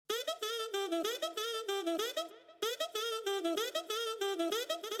What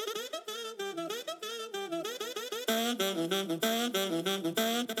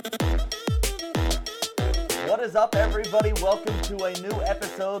is up, everybody? Welcome to a new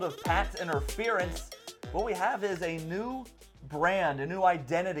episode of Pat's Interference. What we have is a new brand, a new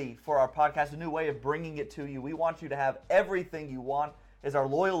identity for our podcast, a new way of bringing it to you. We want you to have everything you want as our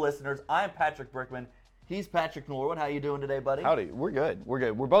loyal listeners. I'm Patrick Brickman. He's Patrick Norwood. How you doing today, buddy? Howdy. We're good.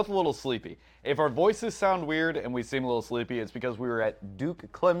 We're both a little sleepy. If our voices sound weird and we seem a little sleepy, it's because we were at Duke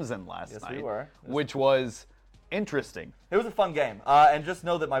Clemson last night. Yes, we were. Which was interesting. It was a fun game. And just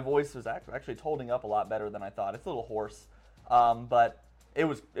know that my voice was actually holding up a lot better than I thought. It's a little hoarse. But it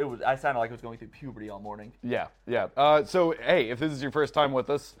was. I sounded like I was going through puberty all morning. Yeah. So, hey, if this is your first time with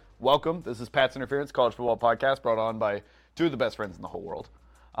us, welcome. This is Pat's Interference, college football podcast brought on by two of the best friends in the whole world.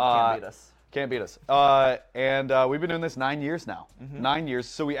 Can't beat us. Can't beat us. And we've been doing this 9 years now. 9 years.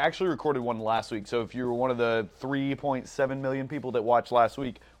 So we actually recorded one last week. So if you were one of the 3.7 million people that watched last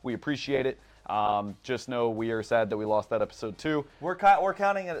week, we appreciate it. Just know we are sad that we lost that episode too. We're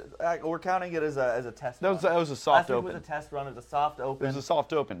counting it. We're counting it as a test. That was a soft open. Last week was a test run. It was a soft open. It was a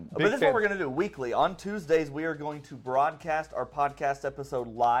soft open. But this is what we're going to do weekly. On Tuesdays, we are going to broadcast our podcast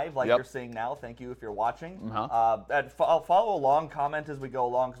episode live, like you're seeing now. Thank you if you're watching. I'll follow along, comment as we go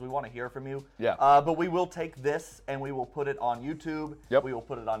along because we want to hear from you. Yeah. But we will take this and we will put it on YouTube. Yep. We will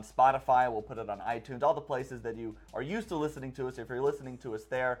put it on Spotify. We'll put it on iTunes. All the places that you are used to listening to us. If you're listening to us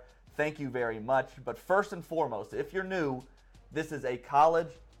there, thank you very much. But first and foremost, if you're new, this is a college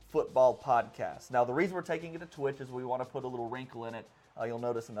football podcast. Now, the reason we're taking it to Twitch is we want to put a little wrinkle in it. You'll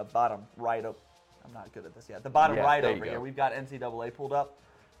notice in the bottom right of, I'm not good at this yet. The bottom right over here, we've got NCAA pulled up.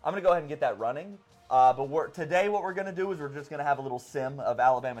 I'm going to go ahead and get that running. But today what we're going to do is we're just going to have a little sim of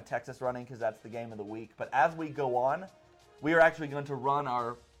Alabama-Texas running because that's the game of the week. But as we go on, we are actually going to run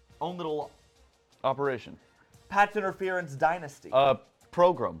our own little operation. Pat's Interference Dynasty.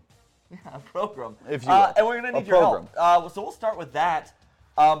 Program. Yeah, a program. If you will. And we're going to need your help. So we'll start with that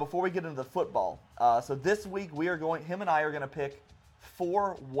before we get into the football. So this week, him and I are going to pick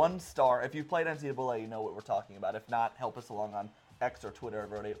 4 one-star. If you've played NCAA, you know what we're talking about. If not, help us along on X or Twitter,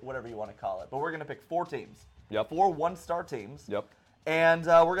 or whatever you want to call it. But we're going to pick 4 teams. Yep. 4 one-star teams. Yep. And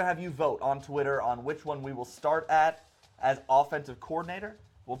we're going to have you vote on Twitter on which one we will start at as offensive coordinator.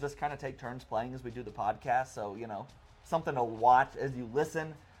 We'll just kind of take turns playing as we do the podcast. So, something to watch as you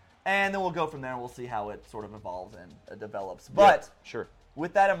listen. And then we'll go from there and we'll see how it sort of evolves and develops. But sure.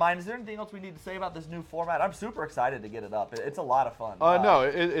 With that in mind, is there anything else we need to say about this new format? I'm super excited to get it up. It's a lot of fun. No,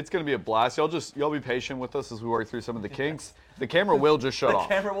 it's going to be a blast. Y'all be patient with us as we work through some of the kinks. The camera will just shut off.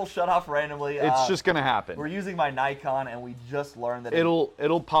 The camera will shut off randomly. It's just going to happen. We're using my Nikon, and we just learned that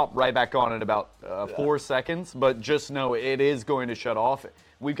it'll pop right back on in about 4 seconds. But just know it is going to shut off.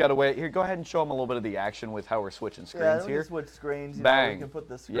 We've got to wait. Here, go ahead and show them a little bit of the action with how we're switching screens here. We can switch screens. Bang. We can put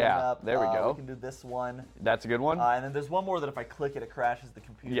this screen up. There we go. We can do this one. That's a good one. And then there's one more that if I click it, it crashes the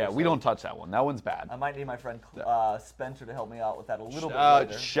computer. Yeah, we don't touch that one. That one's bad. I might need my friend Spencer to help me out with that a little bit later.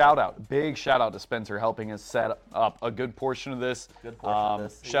 Big shout out to Spencer helping us set up a good portion of this.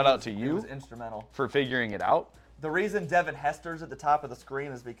 Shout out to you. He was instrumental for figuring it out. The reason Devin Hester's at the top of the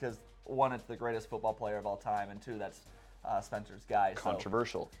screen is because, 1, it's the greatest football player of all time, and 2, that's Spencer's guy.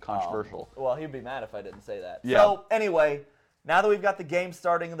 Controversial. Well, he'd be mad if I didn't say that. Yeah. So, anyway, now that we've got the game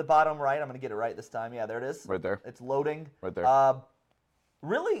starting in the bottom right, I'm going to get it right this time. Yeah, there it is. Right there. It's loading. Right there.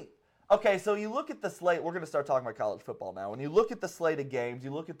 Really? Okay, so you look at the slate. We're going to start talking about college football now. When you look at the slate of games, you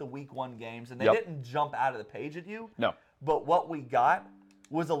look at the week 1 games, and they didn't jump out of the page at you. No. But what we got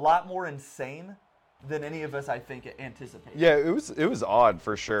was a lot more insane than any of us, I think, anticipated. Yeah, it was odd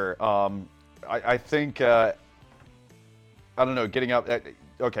for sure. I think, I don't know, getting up.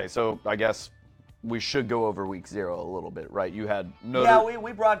 Okay, so I guess we should go over week 0 a little bit, right? You had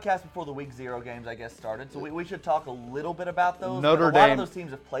we broadcast before the week 0 games, I guess, started. So we should talk a little bit about those. Notre Dame. A lot of those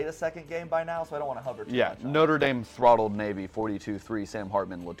teams have played a second game by now, so I don't want to hover too much on Notre Dame throttled Navy 42-3. Sam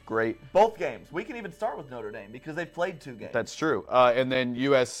Hartman looked great. Both games. We can even start with Notre Dame because they've played 2 games. That's true. And then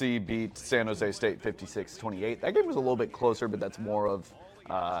USC beat San Jose State 56-28. That game was a little bit closer, but that's more of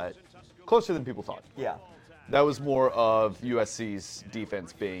closer than people thought. Yeah. That was more of USC's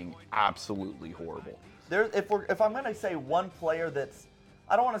defense being absolutely horrible. If I'm going to say one player that's,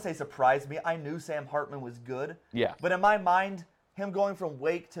 I don't want to say surprised me. I knew Sam Hartman was good. Yeah. But in my mind, him going from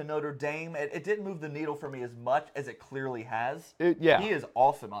Wake to Notre Dame, it didn't move the needle for me as much as it clearly has. He is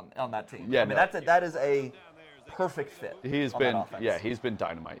awesome on that team. Yeah, I mean, that is a perfect fit. He's on been, that offense. yeah, he's been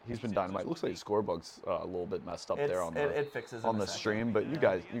dynamite. He's been dynamite. Looks like his scorebug's a little bit messed up there on the it fixes on in a the second. stream, but you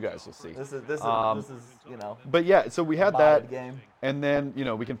guys will see. This is you know. But yeah, so we had modded that game. and then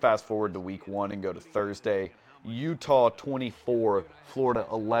we can fast forward to week 1 and go to Thursday. Utah 24, Florida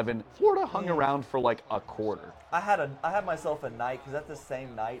 11. Florida hung around for like a quarter. I had myself a night because that's the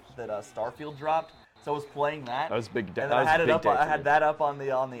same night that Starfield dropped. So I was playing that. That was a big day. And then I had it up. I had that up on the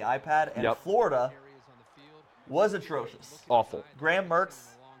iPad, and Yep. Florida was atrocious. Awful. Graham Mertz.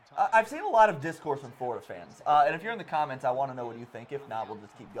 I've seen a lot of discourse from Florida fans, and if you're in the comments, I want to know what you think. If not, we'll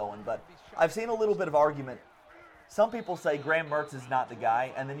just keep going. But I've seen a little bit of argument. Some people say Graham Mertz is not the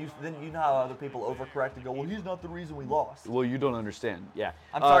guy, and then you know how other people overcorrect and go, well, he's not the reason we lost. Well, you don't understand. Yeah.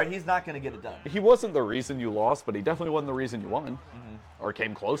 I'm sorry, he's not going to get it done. He wasn't the reason you lost, but he definitely wasn't the reason you won or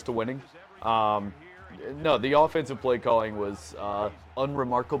came close to winning. No, the offensive play calling was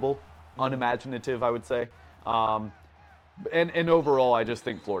unremarkable, unimaginative, I would say. And overall, I just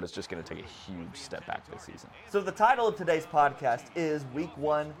think Florida's just going to take a huge step back this season. So the title of today's podcast is Week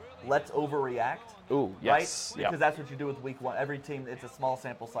 1, Let's Overreact. Ooh, yes. Right? Because that's what you do with Week 1. Every team, it's a small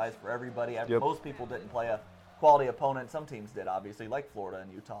sample size for everybody. Yep. Most people didn't play a quality opponent. Some teams did, obviously, like Florida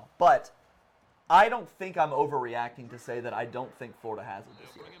and Utah. But I don't think I'm overreacting to say that I don't think Florida has it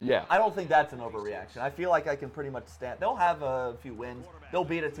this year. Yeah. I don't think that's an overreaction. I feel like I can pretty much stand. They'll have a few wins. They'll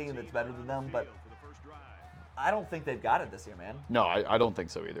beat a team that's better than them, but I don't think they've got it this year, man. No, I don't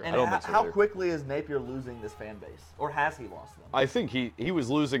think so either. And I don't think so how either. quickly is Napier losing this fan base? Or has he lost them? I think he was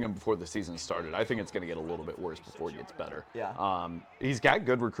losing them before the season started. I think it's going to get a little bit worse before it gets better. Yeah. He's got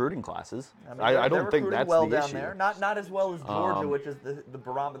good recruiting classes. I don't think that's well the down issue. there. Not as well as Georgia, which is the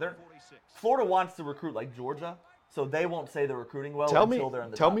barometer. Florida wants to recruit like Georgia, so they won't say they're recruiting well until they're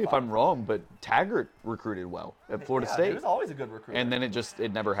in the top Tell me if 5. I'm wrong, but Taggart recruited well at Florida Yeah, State. he was always a good recruiter. And then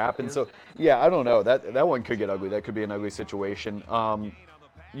it never happened. So yeah, I don't know. That one could get ugly. That could be an ugly situation.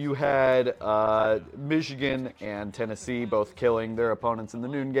 You had Michigan and Tennessee both killing their opponents in the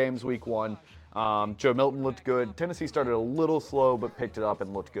noon games week 1. Joe Milton looked good. Tennessee started a little slow, but picked it up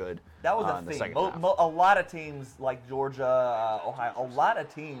and looked good. That was in a the theme. second half. A lot of teams like Georgia, Ohio, a lot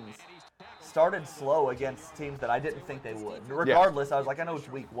of teams started slow against teams that I didn't think they would. Regardless, I was like, I know it's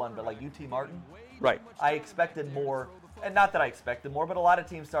week 1, but like UT Martin, Right. I expected more. And not that I expected more, but a lot of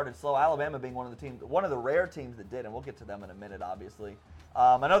teams started slow. Alabama being one of the rare teams that did, and we'll get to them in a minute, obviously.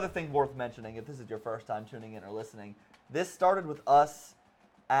 Another thing worth mentioning, if this is your first time tuning in or listening, this started with us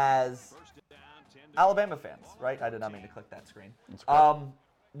as Alabama fans, right? I did not mean to click that screen.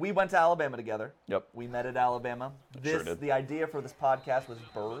 We went to Alabama together. Yep. We met at Alabama. Sure did. The idea for this podcast was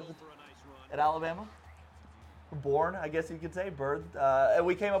birthed at Alabama. Born, I guess you could say, birthed. And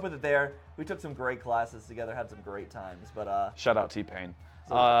we came up with it there. We took some great classes together, had some great times. But Shout out T-Pain.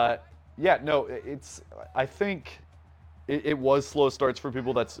 Yeah, no, I think it was slow starts for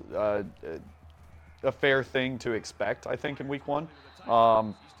people. That's a fair thing to expect, I think, in week 1.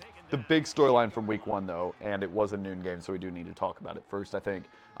 The big storyline from week 1, though, and it was a noon game, so we do need to talk about it first, I think.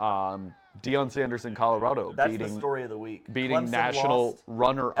 Deion Sanders in Colorado. That's the story of the week. Beating Clemson national lost,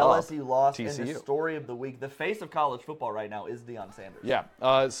 runner-up LSU lost, TCU. and the story of the week, the face of college football right now is Deion Sanders. Yeah.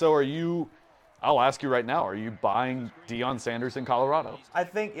 So I'll ask you right now, are you buying Deion Sanders in Colorado? I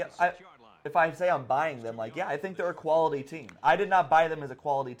think, if I say I'm buying them, I think they're a quality team. I did not buy them as a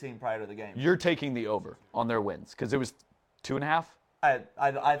quality team prior to the game. You're taking the over on their wins because it was 2.5.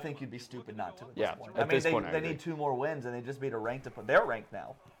 I think you'd be stupid not to at this point. At this point, I they agree. need 2 more wins, and they just beat a ranked opponent. They're ranked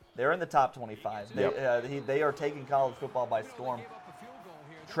now. They're in the top 25. They are taking college football by storm.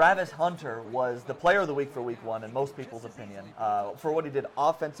 Travis Hunter was the player of the week for week 1, in most people's opinion, for what he did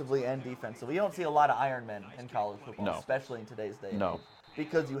offensively and defensively. You don't see a lot of Iron Men in college football, especially in today's day. No.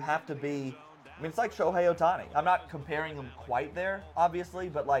 Because you have to be, it's like Shohei Ohtani. I'm not comparing him quite there, obviously,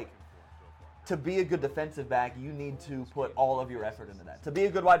 but to be a good defensive back, you need to put all of your effort into that. To be a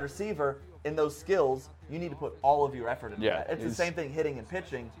good wide receiver in those skills, you need to put all of your effort into that. It's the same thing hitting and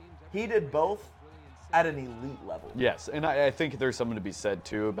pitching. He did both at an elite level. Yes, and I think there's something to be said,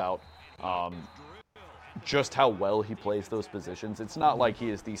 too, about just how well he plays those positions. It's not like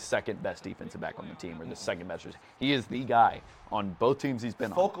he is the second best defensive back on the team or the second best. He is the guy on both teams he's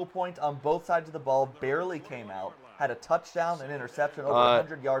been on. Focal point on both sides of the ball, barely came out, had a touchdown, an interception, over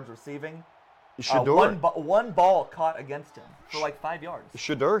 100 yards receiving. Shedeur. One ball caught against him for 5 yards.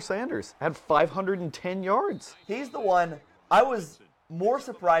 Shedeur Sanders had 510 yards. He's the one. I was more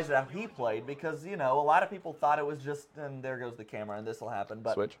surprised at how he played because, a lot of people thought it was just, and there goes the camera, and this will happen.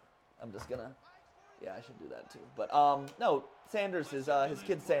 But Switch. I'm just going to, I should do that too. But, no, Sanders, his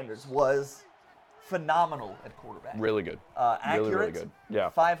kid Sanders was phenomenal at quarterback. Really good. Accurate. Really good. Yeah.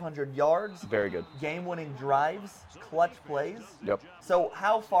 500 yards. Very good. Game-winning drives. Clutch plays. Yep. So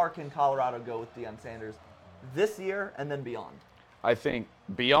how far can Colorado go with Deion Sanders this year and then beyond? I think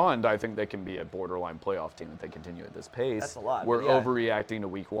beyond, I think they can be a borderline playoff team if they continue at this pace. That's a lot. We're yeah. overreacting to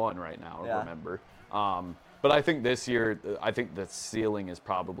week 1 right now, Yeah. remember. But I think this year, I think the ceiling is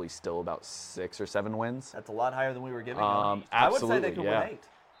probably still about 6 or 7 wins. That's a lot higher than we were giving them. Absolutely, I would say they could win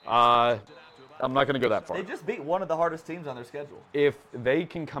 8. I'm not going to go that far. They just beat one of the hardest teams on their schedule. If they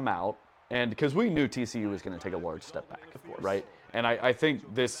can come out, and because we knew TCU was going to take a large step back, Of course. right? And I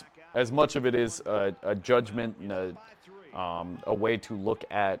think this, as much of it is a judgment and a way to look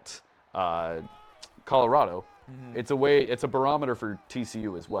at Colorado, it's a barometer for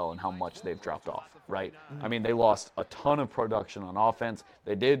TCU as well and how much they've dropped off, right? I mean, they lost a ton of production on offense.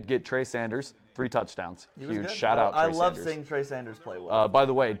 They did get Trey Sanders, 3 touchdowns. He was Huge good. shout out, I Trey love Sanders. seeing Trey Sanders play well. By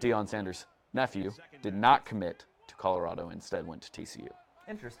the way, Deion Sanders' nephew did not commit to Colorado, instead went to TCU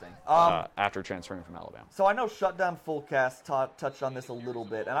Interesting. after transferring from Alabama. So I know Shutdown Fullcast touched on this a little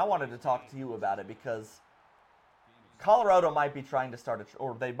bit, and I wanted to talk to you about it because Colorado might be trying to start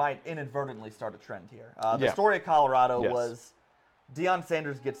or they might inadvertently start a trend here. The Yeah. story of Colorado Yes. was Deion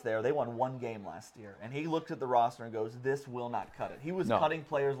Sanders gets there. They won 1 game last year, and he looked at the roster and goes, "This will not cut it." He was No. cutting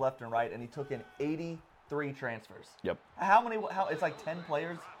players left and right, and he took in 83 transfers. Yep. How many? It's like 10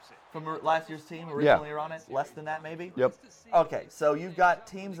 players from last year's team originally are on it. Less than that, maybe. Yep. Okay, so you've got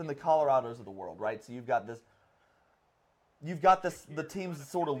teams in the Colorados of the world, right? So you've got the teams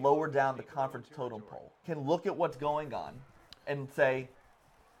sort of lower down the conference totem pole can look at what's going on and say,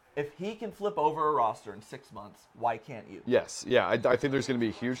 if he can flip over a roster in 6 months, why can't you? Yes, yeah, I think there's going to be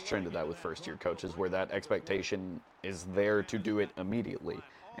a huge trend of that with first-year coaches where that expectation is there to do it immediately.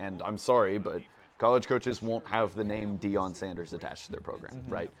 And I'm sorry, but college coaches won't have the name Deion Sanders attached to their program,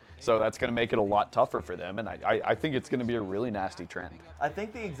 right? So that's going to make it a lot tougher for them, and I think it's going to be a really nasty trend. I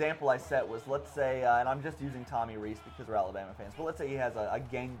think the example I set was, let's say, and I'm just using Tommy Rees because we're Alabama fans, but let's say he has a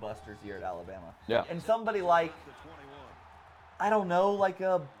gangbusters year at Alabama. Yeah. And somebody like, I don't know, like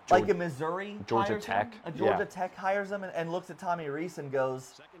a Missouri Georgia hires Tech. him, a Georgia Yeah. Tech hires him and looks at Tommy Rees and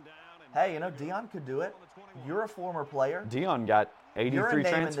goes, hey, Deion could do it. You're a former player. Deion got 83 You're a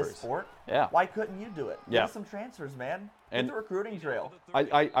name transfers. in this sport. Yeah. Why couldn't you do it? Yeah. Get some transfers, man. Get And- the recruiting trail.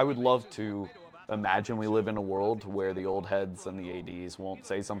 I would love to imagine we live in a world where the old heads and the ADs won't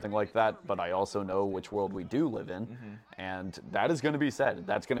say something like that, but I also know which world we do live in, and that is going to be said.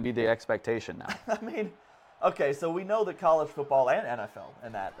 That's going to be the expectation now. I mean, okay, so we know that college football and NFL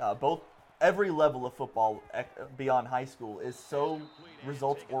and that every level of football beyond high school is so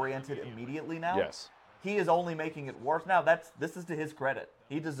results-oriented immediately now. Yes. He is only making it worse. Now, this is to his credit.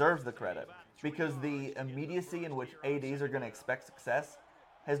 He deserves the credit because the immediacy in which ADs are going to expect success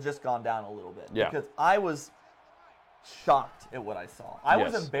has just gone down a little bit. Yeah. Because I was shocked at what I saw. I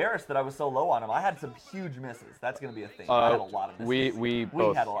was Yes. embarrassed that I was so low on him. I had some huge misses. That's going to be a theme. I had a lot of misses. We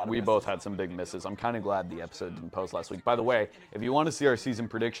had a lot of both misses. had some big misses. I'm kind of glad the episode didn't post last week. By the way, if you want to see our season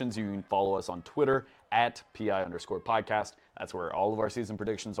predictions, you can follow us on Twitter at @PI_podcast. That's where all of our season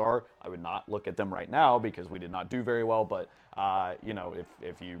predictions are. I would not look at them right now because we did not do very well. But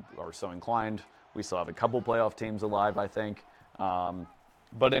if you are so inclined, we still have a couple playoff teams alive, I think.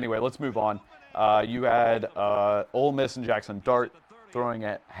 But anyway, let's move on. You had Ole Miss and Jackson Dart throwing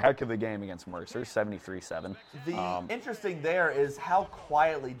a heck of a game against Mercer, 73-7. The interesting there is how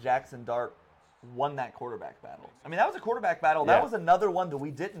quietly Jackson Dart won that quarterback battle. I mean, that was a quarterback battle. That Yeah. was another one that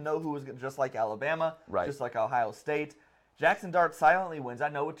we didn't know who was just like Alabama, Right. just like Ohio State. Jackson Dart silently wins. I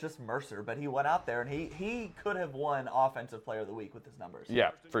know it's just Mercer, but he went out there and he could have won Offensive Player of the Week with his numbers.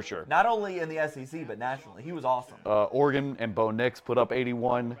 Yeah, for sure. Not only in the SEC, but nationally. He was awesome. Oregon and Bo Nix put up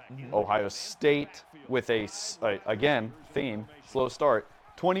 81. Ohio State with again, slow start,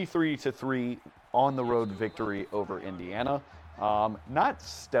 23-3 on the road victory over Indiana. Not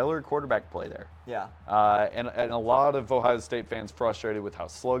stellar quarterback play there. Yeah. And a lot of Ohio State fans frustrated with how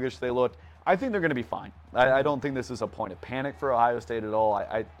sluggish they looked. I think they're going to be fine. I don't think this is a point of panic for Ohio State at all.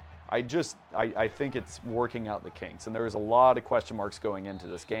 I think it's working out the kinks, and there's a lot of question marks going into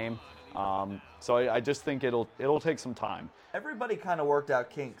this game. So I just think it'll take some time. Everybody kind of worked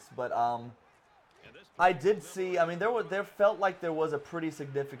out kinks, but I did see. I mean, there felt like there was a pretty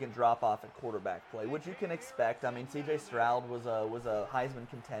significant drop off at quarterback play, which you can expect. I mean, C.J. Stroud was a Heisman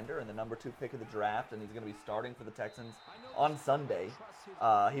contender and the number 2 pick of the draft, and he's going to be starting for the Texans on Sunday.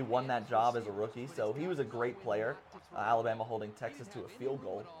 He won that job as a rookie, so he was a great player. Alabama holding Texas to a field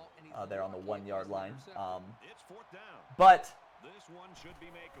goal there on the 1-yard line. But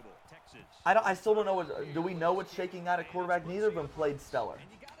I still don't know do we know what's shaking out at quarterback? Neither of them played stellar.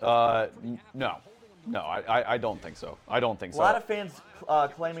 No. No, I don't think so. I don't think so. A lot of fans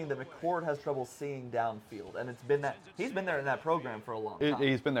claiming that McCord has trouble seeing downfield, and he's been there in that program for a long time.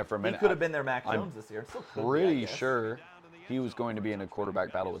 He's been there for a minute. He could have been there Mac Jones this year. Still could pretty sure he was going to be in a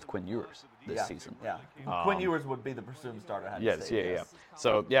quarterback battle with Quinn Ewers this season. Yeah, Quinn Ewers would be the presumed starter. Yes.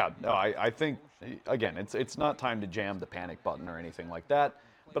 So no, I think again, it's not time to jam the panic button or anything like that.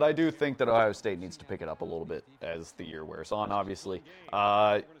 But I do think that Ohio State needs to pick it up a little bit as the year wears on. Obviously.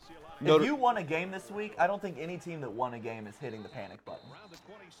 If you won a game this week, I don't think any team that won a game is hitting the panic button.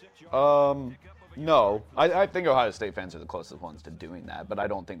 No. I think Ohio State fans are the closest ones to doing that, but I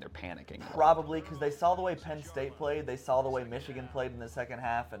don't think they're panicking. Probably because they saw the way Penn State played, they saw the way Michigan played in the second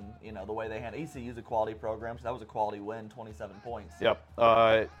half, and the way they had ECU's a quality program, so that was a quality win, 27 points. Yep.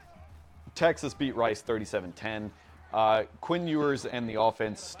 Texas beat Rice 37-10. Quinn Ewers and the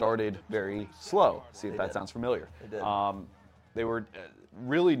offense started very slow. See if that sounds familiar. They did. They were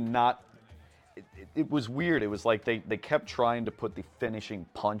really not. It was weird. It was like they kept trying to put the finishing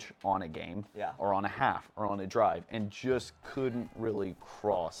punch on a game, or on a half, or on a drive, and just couldn't really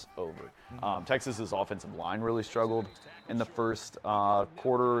cross over. Texas's offensive line really struggled in the first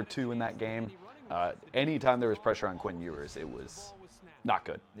quarter or two in that game. Anytime there was pressure on Quinn Ewers, it was not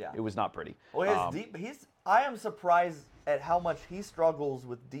good. Yeah. It was not pretty. Well, I am surprised at how much he struggles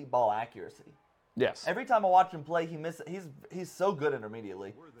with deep ball accuracy. Yes. Every time I watch him play, he's so good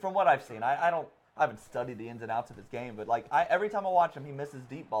intermediately. From what I've seen, I haven't studied the ins and outs of his game, but every time I watch him, he misses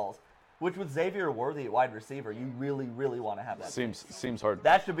deep balls. Which with Xavier Worthy at wide receiver, you really, really want to have that. Seems hard.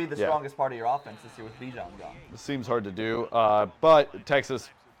 That should be the strongest part of your offense this year with Bijan gone. It seems hard to do, but Texas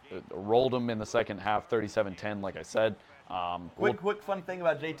rolled them in the second half, 37-10, like I said. Quick fun thing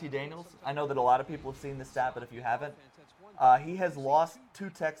about JT Daniels. I know that a lot of people have seen this stat, but if you haven't, he has lost to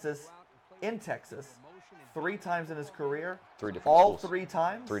Texas in Texas 3 times in his career. 3 different all schools. 3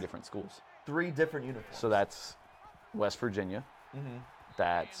 times. 3 different schools. 3 different uniforms. So that's West Virginia.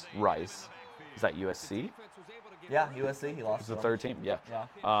 That's Rice. Is that USC? Yeah, USC. He lost. It's the 3rd team.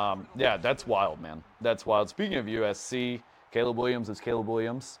 Yeah, that's wild, man. That's wild. Speaking of USC, Caleb Williams is Caleb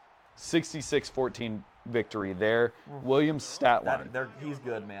Williams. 66-14 victory there. Williams' stat line. He's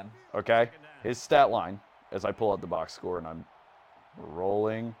good, man. Okay, his stat line, as I pull out the box score, and we're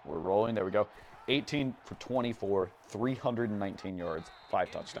rolling. There we go. 18 for 24, 319 yards,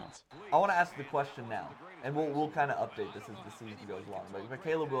 5 touchdowns. I want to ask the question now, and we'll kind of update this as the season goes along. But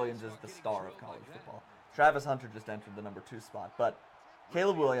Caleb Williams is the star of college football. Travis Hunter just entered the number 2 spot, but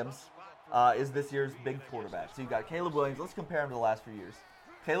Caleb Williams is this year's big quarterback. So you got Caleb Williams. Let's compare him to the last few years.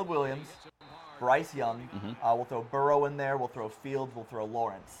 Caleb Williams, Bryce Young. We'll throw Burrow in there. We'll throw Fields. We'll throw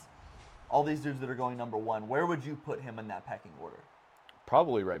Lawrence. All these dudes that are going number 1. Where would you put him in that pecking order?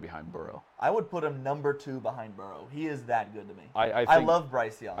 Probably right behind Burrow. I would put him number 2 behind Burrow. He is that good to me. I love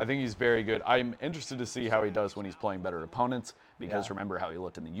Bryce Young. I think he's very good. I'm interested to see how he does when he's playing better opponents, because remember how he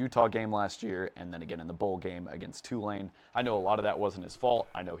looked in the Utah game last year and then again in the bowl game against Tulane. I know a lot of that wasn't his fault.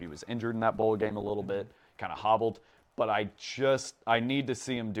 I know he was injured in that bowl game a little bit, kind of hobbled, but I need to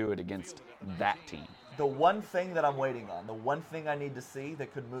see him do it against that team. The one thing that I'm waiting on, the one thing I need to see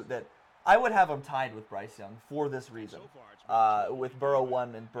that could move, that I would have him tied with Bryce Young for this reason, with Burrow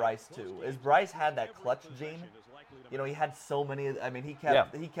 1 and Bryce 2, is Bryce had that clutch gene. He had so many. I mean, he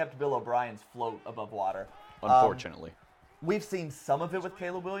kept Bill O'Brien's float above water. Unfortunately. We've seen some of it with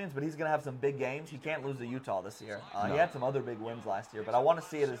Caleb Williams, but he's going to have some big games. He can't lose to Utah this year. No. He had some other big wins last year, but I want to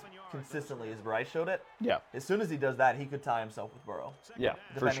see it as consistently as Bryce showed it. Yeah. As soon as he does that, he could tie himself with Burrow. Yeah,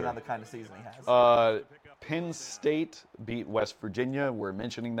 depending for sure. on the kind of season he has. Penn State beat West Virginia. We're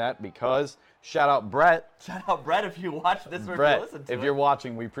mentioning that because shout out Brett. Shout out Brett if you watch this or Brett, if you listen to it. if you're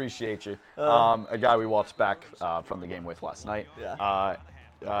watching, we appreciate you. A guy we watched back from the game with last night. Yeah.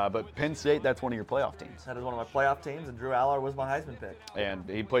 But Penn State, that's one of your playoff teams. That is one of my playoff teams, and Drew Aller was my Heisman pick. And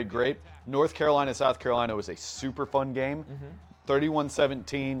he played great. North Carolina, South Carolina was a super fun game.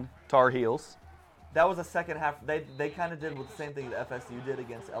 31-17 Tar Heels. That was a second half. They kind of did the same thing that FSU did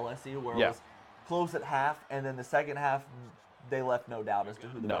against LSU, where it was close at half, and then the second half, they left no doubt as to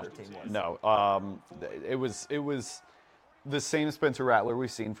who the better team was. No, it was the same Spencer Rattler we've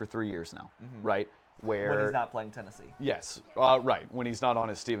seen for 3 years now, right? When he's not playing Tennessee. Yes, right, when he's not on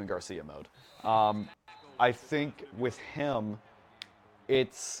his Steven Garcia mode. I think with him,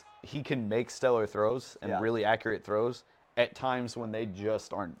 he can make stellar throws and really accurate throws at times when they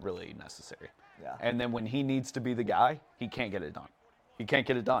just aren't really necessary. Yeah. And then when he needs to be the guy, he can't get it done.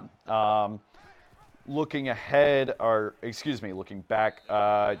 Looking back,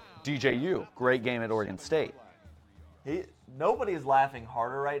 DJU, great game at Oregon State. Nobody is laughing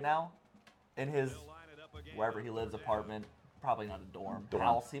harder right now in his, wherever he lives, apartment. Probably not a dorm.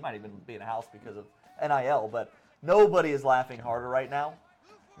 House. He might even be in a house because of NIL, but nobody is laughing harder right now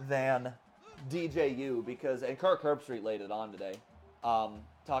than DJU because, and Kirk Herbstreit laid it on today,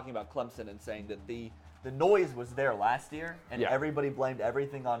 talking about Clemson and saying that the noise was there last year and everybody blamed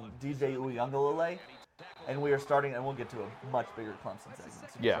everything on DJ Uiagalelei, and we are starting, and we'll get to a much bigger Clemson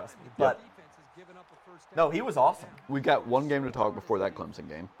segment, so trust me. But no, he was awesome. We got one game to talk before that Clemson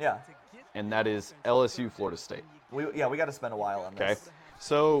game. Yeah. And that is LSU Florida State. We got to spend a while on this. Okay.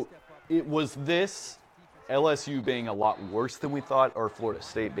 So it was this LSU being a lot worse than we thought, or Florida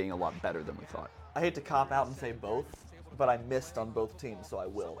State being a lot better than we thought? I hate to cop out and say both, but I missed on both teams, so I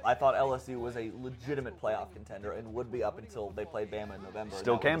will. I thought LSU was a legitimate playoff contender and would be up until they played Bama in November.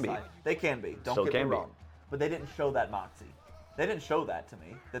 Still can be. They can be. Don't get me wrong. But they didn't show that moxie. They didn't show that to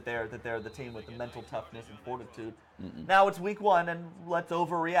me, that they're the team with the mental toughness and fortitude. Now it's week 1, and let's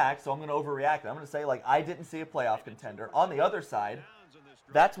overreact, so I'm going to overreact. I'm going to say, I didn't see a playoff contender. On the other side,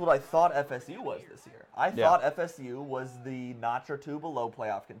 that's what I thought FSU was this year. I thought FSU was the notch or two below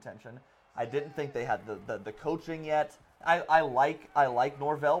playoff contention. I didn't think they had the coaching yet. I like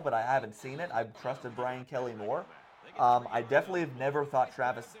Norvell, but I haven't seen it. I've trusted Brian Kelly more. I definitely have never thought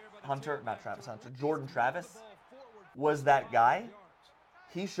Jordan Travis was that guy.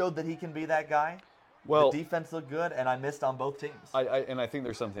 He showed that he can be that guy. Well, the defense looked good, and I missed on both teams. I think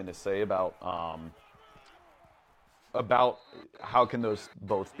there's something to say about how can those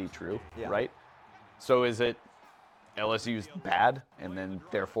both be true, right? So is it LSU's bad, and then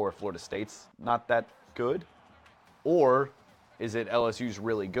therefore Florida State's not that good? Or is it LSU's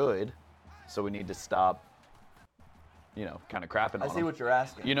really good, so we need to stop, kind of crapping on them? I see what you're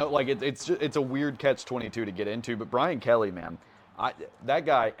asking. It's a weird catch-22 to get into, but Brian Kelly, man, that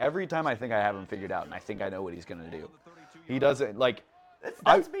guy, every time I think I have him figured out and I think I know what he's going to do, he doesn't,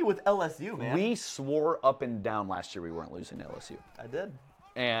 That's me with LSU, man. We swore up and down last year we weren't losing to LSU. I did.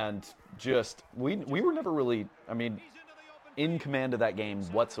 And just, we were never really, in command of that game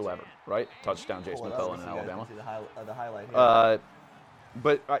whatsoever, right? Touchdown, Jason McClellan in Alabama. See the highlight here.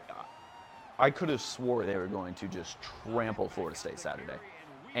 But I could have swore they were going to just trample Florida State Saturday,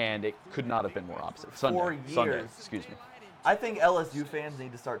 and it could not have been more opposite. Sunday, excuse me. I think LSU fans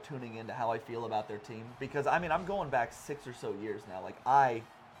need to start tuning into how I feel about their team because, I'm going back 6 or so years now. I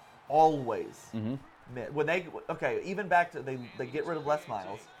always, even back to, they get rid of Les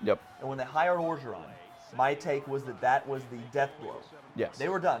Miles. Yep. And when they hired Orgeron, my take was that was the death blow. Yes. They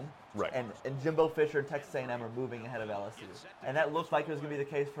were done. Right. And Jimbo Fisher and Texas A&M are moving ahead of LSU. And that looked like it was going to be the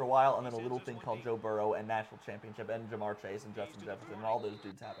case for a while, and then a little thing called Joe Burrow and National Championship and Jamar Chase and Justin Jefferson and all those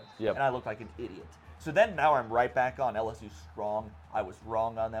dudes happened. Yep. And I looked like an idiot. So then now I'm right back on LSU's strong. I was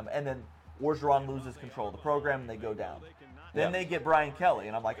wrong on them. And then Orgeron loses control of the program and they go down. Then they get Brian Kelly,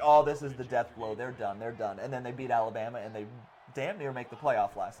 and I'm like, oh, this is the death blow. They're done. And then they beat Alabama, and they damn near make the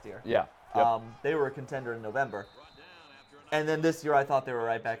playoff last year. Yeah. Yep. They were a contender in November. And then this year I thought they were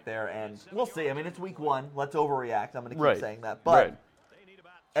right back there, and we'll see. It's week 1. Let's overreact. I'm going to keep saying that. But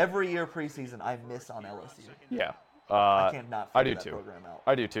every year preseason, I miss on LSU. Yeah. I can't not figure that program out.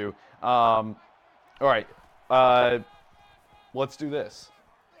 I do too. All right. Let's do this.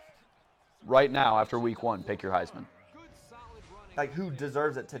 Right now, after week 1, pick your Heisman. Who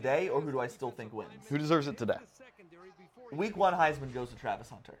deserves it today, or who do I still think wins? Who deserves it today? Week 1 Heisman goes to Travis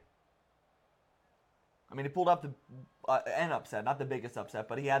Hunter. He pulled up an upset, not the biggest upset,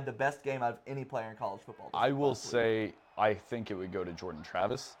 but he had the best game out of any player in college football. I will say I think it would go to Jordan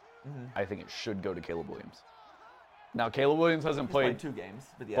Travis. I think it should go to Caleb Williams. Now, Caleb Williams hasn't played 2 games,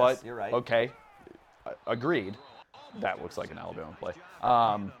 but yes, you're right. Okay, agreed. That looks like an Alabama play.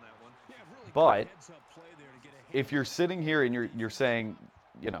 But if you're sitting here and you're saying,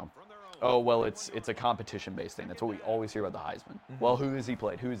 oh, well, it's a competition-based thing. That's what we always hear about the Heisman. Well, who has he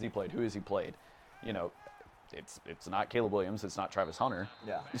played? Who has he played? Who has he played? It's not Caleb Williams. It's not Travis Hunter.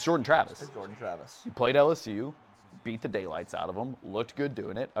 Yeah. It's Jordan Travis. It's Jordan Travis. He played LSU, beat the daylights out of them, looked good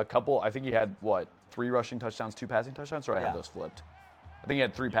doing it. I think he had, 3 rushing touchdowns, 2 passing touchdowns, or I have those flipped? I think he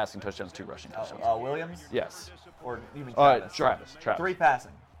had 3 passing touchdowns, 2 rushing touchdowns. Williams? Yes. Or you mean Travis? Travis. 3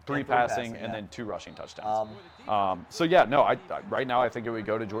 passing. 3 passing, and then 2 rushing touchdowns. Right now I think it would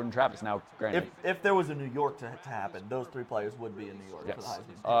go to Jordan Travis. Now, granted, if there was a New York to happen, those 3 players would be in New York for the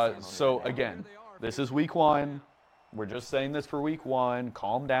Heisman. So again, this is week 1. We're just saying this for week 1.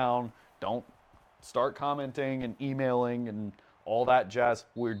 Calm down. Don't start commenting and emailing and all that jazz.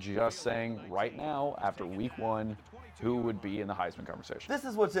 We're just saying right now, after week 1, who would be in the Heisman conversation. This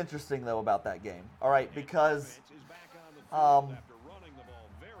is what's interesting, though, about that game. All right, because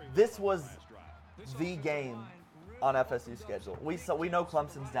this was the game on FSU's schedule. We know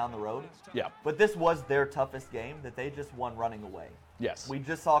Clemson's down the road. Yeah. But this was their toughest game that they just won running away. Yes. We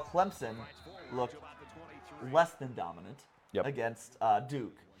just saw Clemson look less than dominant against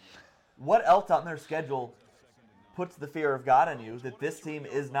Duke. What else on their schedule puts the fear of God in you that this team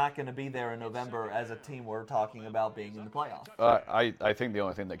is not going to be there in November as a team we're talking about being in the playoff? I think the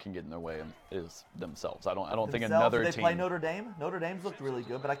only thing that can get in their way is themselves. I don't think another they team. play Notre Dame. Notre Dame's looked really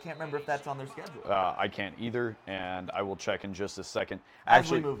good, but I can't remember if that's on their schedule. I can't either, and I will check in just a second. As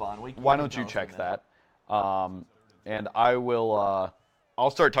we move on, why don't you check that? And I will.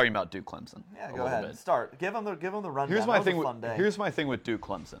 I'll start talking about Duke Clemson. Yeah, go ahead. Bit. Start. Give them the rundown. Here's my thing with Duke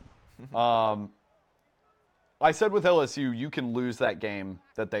Clemson. I said with LSU, you can lose that game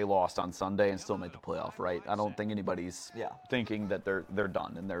that they lost on Sunday and still make the playoff, right? I don't think anybody's thinking that they're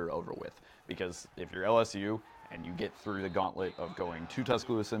done and they're over with. Because if you're LSU and you get through the gauntlet of going to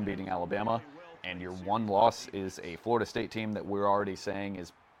Tuscaloosa and beating Alabama, and your one loss is a Florida State team that we're already saying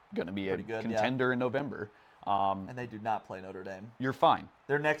is going to be a contender in November. And they do not play Notre Dame. You're fine.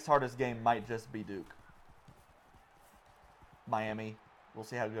 Their next hardest game might just be Duke. Miami. We'll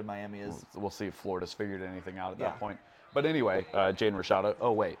see how good Miami is. We'll see if Florida's figured anything out at that point. But anyway, Jaden Rashada.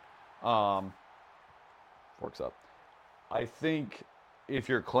 Oh, wait. Forks up. I think if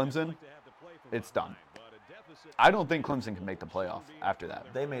you're Clemson, it's done. I don't think Clemson can make the playoff after that.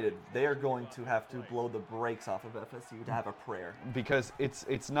 They are going to have to blow the brakes off of FSU to have a prayer. Because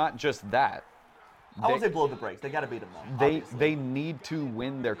it's not just that. I won't say blow the brakes. They got to beat them, though. They need to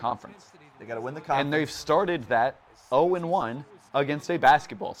win their conference. They got to win the conference. And they've started that 0-1 against a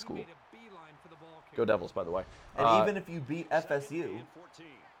basketball school. Go Devils, by the way. And even if you beat FSU,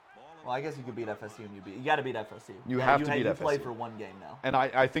 well, I guess you could beat FSU and you got to beat FSU. You have to beat FSU. You play for one game now. And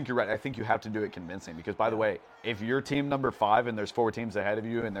I think you're right. I think you have to do it convincing because, by the way, if you're team number 5 and there's 4 teams ahead of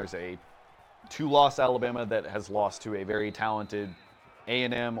you and there's a 2-loss Alabama that has lost to a very talented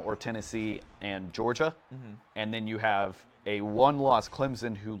A&M or Tennessee and Georgia, and then you have a 1-loss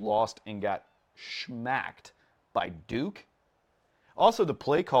Clemson who lost and got schmacked by Duke. Also, the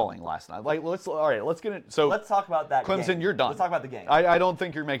play calling last night. Let's get it. So let's talk about that. Clemson, game. You're done. Let's talk about the game. I don't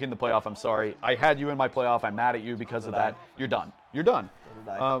think you're making the playoff. I'm sorry. I had you in my playoff. I'm mad at you because of that. You're done. You're done.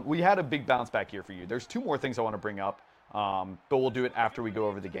 We had a big bounce back here for you. There's 2 more things I want to bring up, but we'll do it after we go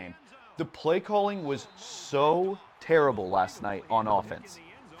over the game. The play calling was so terrible last night on offense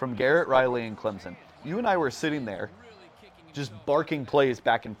from Garrett Riley and Clemson. You and I were sitting there just barking plays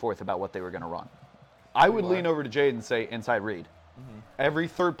back and forth about what they were going to run. I would lean over to Jade and say inside read. Every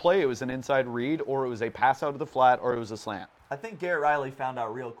third play, it was an inside read, or it was a pass out of the flat, or it was a slant. I think Garrett Riley found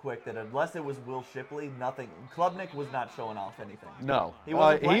out real quick that unless it was Will Shipley, nothing. Klubnik was not showing off anything. No, he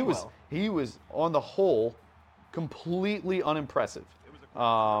wasn't playing well. He was on the whole completely unimpressive.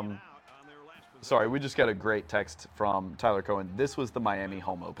 Sorry, we just got a great text from Tyler Cohen. This was the Miami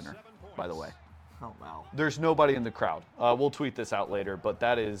home opener, by the way. Oh wow. There's nobody in the crowd. We'll tweet this out later, but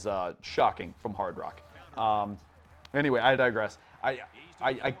that is shocking from Hard Rock. Anyway, I digress.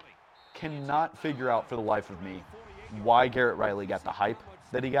 I cannot figure out for the life of me why Garrett Riley got the hype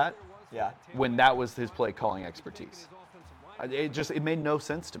that he got when that was his play calling expertise. It made no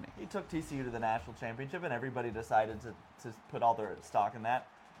sense to me. He took TCU to the national championship, and everybody decided to put all their stock in that.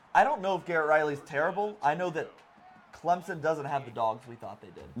 I don't know if Garrett Riley's terrible. I know that Clemson doesn't have the dogs we thought they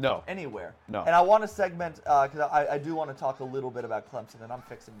did. No. Anywhere. No. And I want to segment, because I do want to talk a little bit about Clemson, and I'm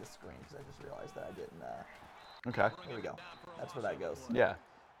fixing the screen because I just realized that I didn't. Okay. Here we go. That's where that goes. Yeah.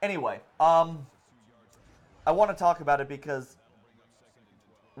 Anyway, I want to talk about it because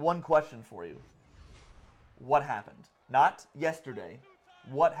one question for you. What happened? Not yesterday.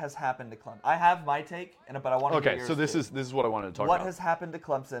 What has happened to Clemson? I have my take, but I want to hear yours so this too. is what I wanted to talk What about. has happened to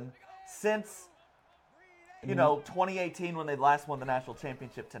Clemson since 2018 when they last won the national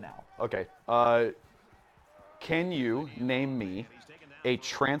championship to now? Okay. Can you name me a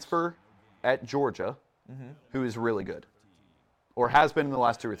transfer at Georgia who is really good or has been in the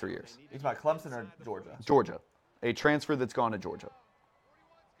last 2 or 3 years? He's about Clemson or Georgia? Georgia. A transfer that's gone to Georgia.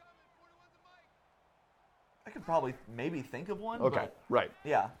 I could probably maybe think of one. Okay, but right.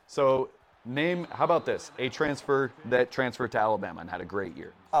 Yeah. So how about this? A transfer that transferred to Alabama and had a great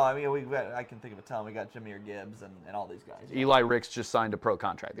year. Oh, I mean, I can think of a ton. We got Jameer Gibbs and all these guys. Yeah. Eli Ricks just signed a pro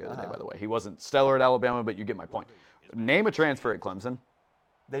contract the other day, by the way. He wasn't stellar at Alabama, but you get my point. Name a transfer at Clemson.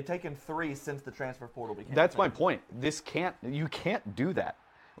 They've taken 3 since the transfer portal became. That's my point. You can't do that.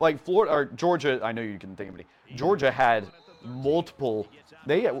 Like Florida or Georgia, I know you can think of any. Georgia had multiple.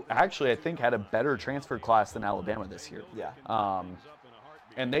 They actually, I think, had a better transfer class than Alabama this year. Yeah.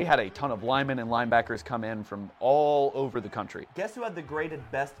 And they had a ton of linemen and linebackers come in from all over the country. Guess who had the graded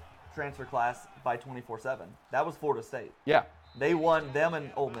best transfer class by 24/7. That was Florida State. Yeah. They won them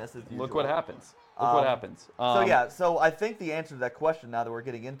and Ole Miss as usual. Look what happens. What happens. So I think the answer to that question, now that we're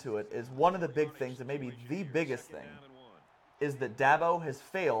getting into it, is one of the big things, and maybe the biggest thing, is that Dabo has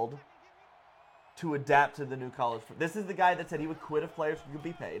failed to adapt to the new college. This is the guy that said he would quit if players could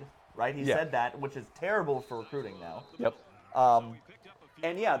be paid, right? He said that, which is terrible for recruiting now. Yep.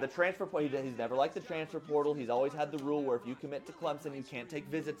 And yeah, the transfer portal, he's never liked the transfer portal. He's always had the rule where if you commit to Clemson, you can't take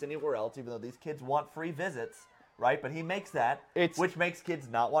visits anywhere else, even though these kids want free visits, right? But he makes that, which makes kids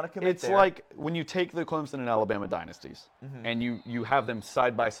not want to commit It's like when you take the Clemson and Alabama dynasties and you have them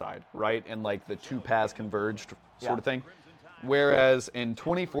side by side, right? And like the two paths converged sort of thing. Whereas in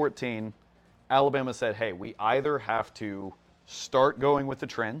 2014, Alabama said, hey, we either have to start going with the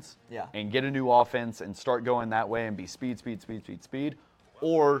trends and get a new offense and start going that way and be speed,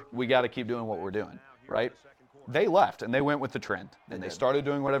 or we got to keep doing what we're doing, right? They left and they went with the trend. And they started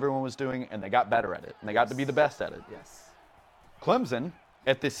doing what everyone was doing and they got better at it. And they got to be the best at it. Yes. Clemson,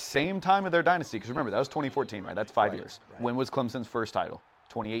 at the same time of their dynasty, because remember, that was 2014, right? That's 5 years. Right. When was Clemson's first title?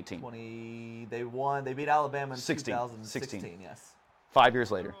 2018. They beat Alabama in 16. 2016, yes. 5 years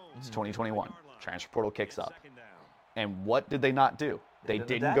later, it's 2021. Transfer portal kicks up. And what did they not do? They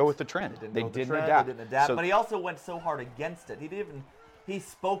didn't go with the trend. They didn't adapt. They didn't adapt. So, but he also went so hard against it. He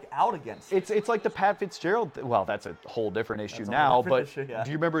spoke out against it. It's like the Pat Fitzgerald. Well, that's a whole different issue now. But do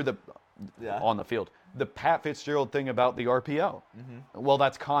you remember on the field the Pat Fitzgerald thing about the RPO? Well,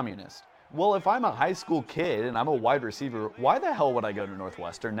 that's communist. Well, if I'm a high school kid and I'm a wide receiver, why the hell would I go to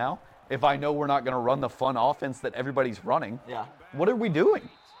Northwestern now if I know we're not going to run the fun offense that everybody's running? Yeah. What are we doing?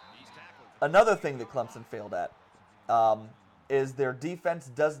 Another thing that Clemson failed at is their defense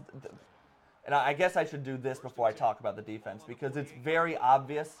does. And I guess I should do this before I talk about the defense because it's very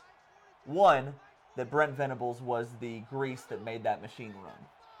obvious, one, that Brent Venables was the grease that made that machine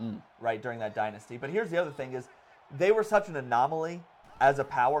run, right, during that dynasty. But here's the other thing is they were such an anomaly as a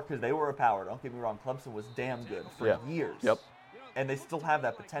power because they were a power. Don't get me wrong, Clemson was damn good for years. Yep. And they still have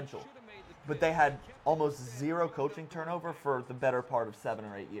that potential. But they had almost zero coaching turnover for the better part of 7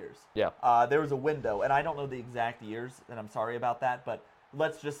 or 8 years. Yeah. There was a window, and I don't know the exact years, and I'm sorry about that, but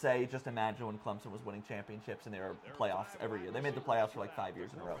let's just imagine when Clemson was winning championships and they were playoffs every year. They made the playoffs for like 5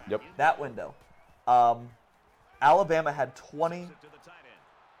 years in a row. Yep. That window. Alabama had 20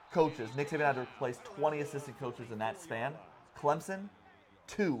 coaches. Nick Saban had to replace 20 assistant coaches in that span. Clemson,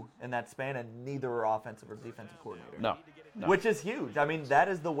 2 in that span, and neither are offensive or defensive coordinator. No. Which is huge. I mean, that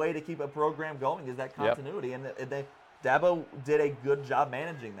is the way to keep a program going is that continuity. And Dabo did a good job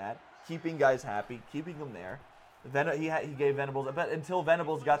managing that, keeping guys happy, keeping them there. Then he gave Venables, but until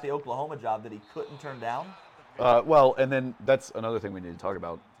Venables got the Oklahoma job that he couldn't turn down. Well, and then that's another thing we need to talk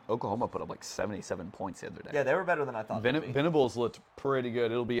about. Oklahoma put up like 77 points the other day. Yeah, they were better than I thought. Venables looked pretty good.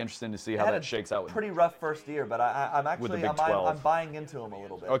 It'll be interesting to see how that shakes out. Pretty rough first year, but I'm actually I'm buying into him a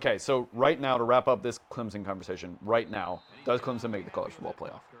little bit. Okay, so right now to wrap up this Clemson conversation, right now, does Clemson make the college football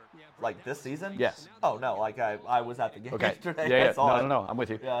playoff? Like this season? Yes. Oh no, like I was at the game yesterday. Yeah. No, I'm with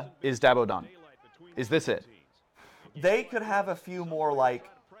you. Yeah. Is Dabo done? Is this it? They could have a few more like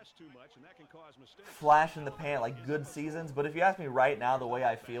flash in the pan, like good seasons. But if you ask me right now, the way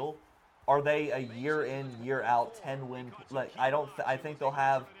I feel, are they a year in, year out, 10-win? Like I think they'll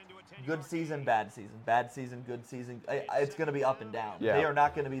have good season, bad season, good season. It's going to be up and down. Yeah. They are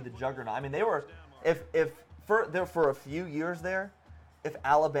not going to be the juggernaut. I mean, they were for a few years there. If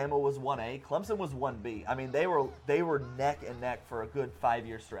Alabama was 1A, Clemson was 1B. I mean, they were neck and neck for a good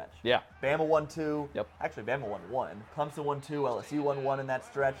 5-year stretch. Yeah. Bama won 2. Yep. Actually, Bama won 1. Clemson won 2. LSU won 1 in that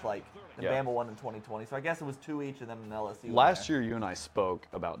stretch. And Bama won in 2020. So I guess it was 2 each, and then an LSU. Last year, you and I spoke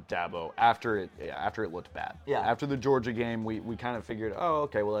about Dabo after it looked bad. Yeah. After the Georgia game, we kind of figured, oh,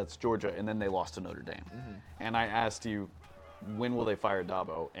 okay, well that's Georgia, and then they lost to Notre Dame. Mm-hmm. And I asked you, when will they fire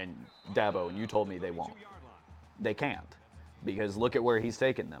Dabo? And you told me they won't. They can't. Because look at where he's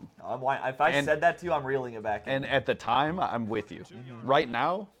taken them. If I said that to you, I'm reeling it back in. And at the time, I'm with you. Mm-hmm. Right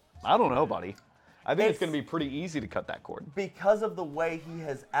now, I don't know, buddy. I think it's going to be pretty easy to cut that cord. Because of the way he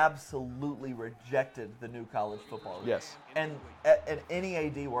has absolutely rejected the new college football league. Yes. And any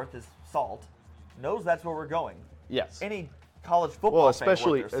AD worth his salt knows that's where we're going. Yes. Any college football fan worth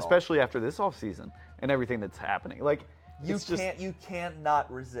their salt. Especially after this offseason and everything that's happening. Like you can't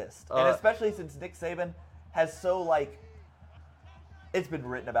not resist. And especially since Nick Saban has it's been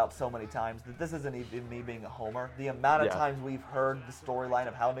written about so many times that this isn't even me being a homer. The amount of times we've heard the storyline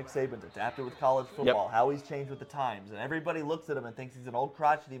of how Nick Saban's adapted with college football, how he's changed with the times, and everybody looks at him and thinks he's an old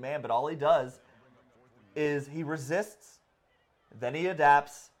crotchety man, but all he does is he resists, then he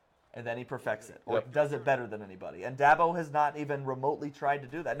adapts, and then he perfects it, or does it better than anybody. And Dabo has not even remotely tried to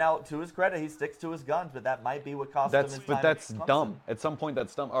do that. Now, to his credit, he sticks to his guns, but that might be what cost him his time. But that's at Clemson. dumb. At some point,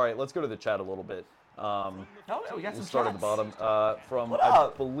 that's dumb. All right, let's go to the chat a little bit. We got We'll some start at the chats. bottom. From, What I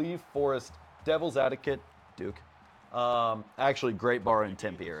up? believe, Forrest, Devil's Advocate, Duke. Actually, great bar in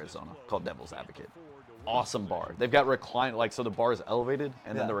Tempe, Arizona, called Devil's Advocate. Awesome bar. They've got so the bar is elevated,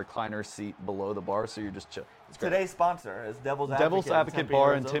 and then the recliner seat below the bar, so you're just chill. It's great. Today's sponsor is Devil's Advocate. Devil's Advocate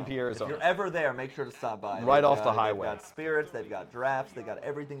Bar in Tempe, Arizona. If you're ever there, make sure to stop by. Right off the highway. They've got spirits, they've got drafts, they've got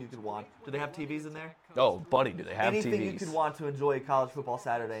everything you could want. Do they have TVs in there? Oh, buddy, do they have Anything TVs? you could want to enjoy a college football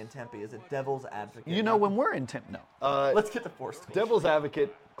Saturday in Tempe is at Devil's Advocate. You know, when we're in Tempe, no. Let's get the Forrest. Devil's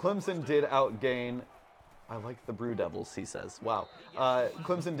Advocate, Clemson did outgain. I like the Brew Devils, he says. Wow.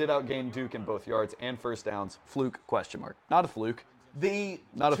 Clemson did outgain Duke in both yards and first downs. Fluke, question mark. Not a fluke.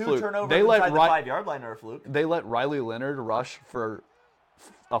 Not a two fluke. turnovers They let inside the 5-yard line are a fluke. They let Riley Leonard rush for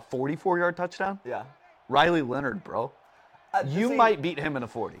a 44-yard touchdown? Yeah. Riley Leonard, bro. You might beat him in a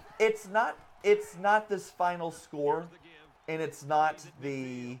 40. It's not this final score, and it's not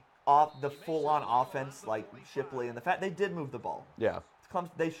the full-on offense like Shipley and the fact they did move the ball. Yeah.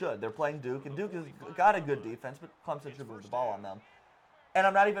 They should. They're playing Duke, and Duke has got a good defense, but Clemson should move the ball on them. And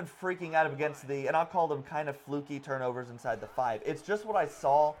I'm not even freaking out against and I'll call them kind of fluky turnovers inside the 5. It's just what I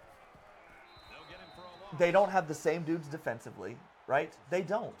saw. They don't have the same dudes defensively, right? They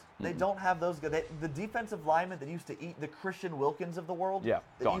don't. Mm-hmm. They don't have those guys. The defensive linemen that used to eat the Christian Wilkins of the world, that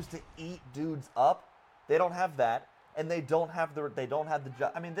used to eat dudes up, they don't have that, and they don't have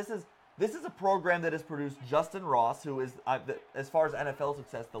the. I mean, this is a program that has produced Justin Ross, who is, as far as NFL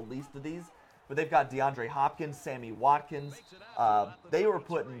success, the least of these. But they've got DeAndre Hopkins, Sammy Watkins. They were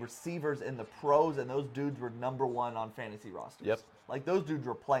putting receivers in the pros, and those dudes were number one on fantasy rosters. Yep. Like, those dudes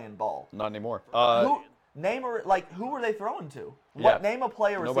were playing ball. Not anymore. Who were they throwing to? Name a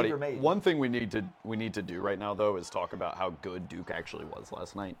player receiver made. One thing we need to do right now, though, is talk about how good Duke actually was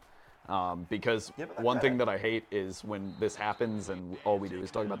last night. Because one thing that I hate is when this happens and all we do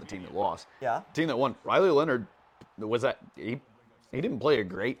is talk about the team that lost. Yeah. The team that won. Riley Leonard he didn't play a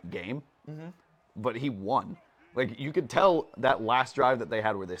great game, but he won. Like, you could tell that last drive that they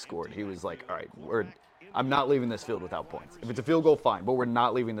had where they scored. He was like, all right, I'm not leaving this field without points. If it's a field goal, fine, but we're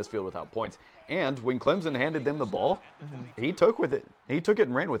not leaving this field without points. And when Clemson handed them the ball, he took it. He took it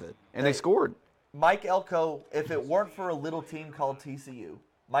and ran with it, and they scored. Mike Elko, if it weren't for a little team called TCU,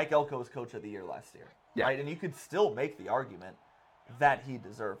 Mike Elko was coach of the year last year. Yeah. Right? And you could still make the argument that he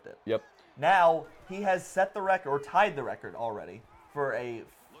deserved it. Yep. Now, he has set the record, or tied the record already, for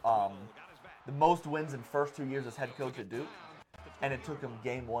the most wins in first 2 years as head coach at Duke. And it took him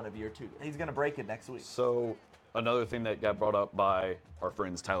game 1 of year 2. He's going to break it next week. So, another thing that got brought up by our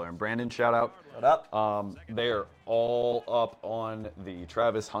friends Tyler and Brandon, shout out. What up? They are all up on the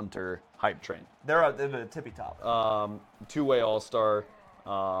Travis Hunter hype train. They're at the tippy top. Two-way all-star,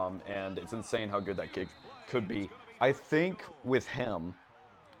 and it's insane how good that kid could be. I think with him,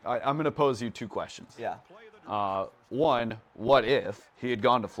 I'm going to pose you 2 questions. Yeah. One, what if he had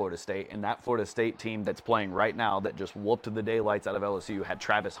gone to Florida State and that Florida State team that's playing right now that just whooped the daylights out of LSU had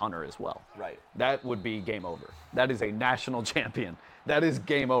Travis Hunter as well? Right. That would be game over. That is a national champion. That is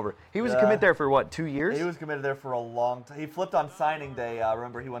game over. He was committed there for, what, 2 years? He was committed there for a long time. He flipped on signing day.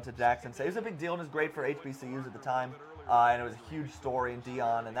 Remember, he went to Jackson State. It was a big deal and it was great for HBCUs at the time. And it was a huge story in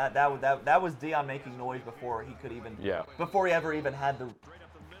Deion. And that was Deion making noise before he could even, before he ever even had the.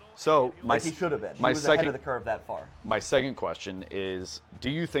 So he should have been. He was ahead of the curve that far. My second question is, do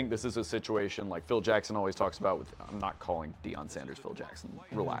you think this is a situation like Phil Jackson always talks about with, I'm not calling Deion Sanders Phil Jackson,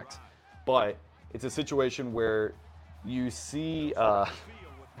 relax. But it's a situation where you see,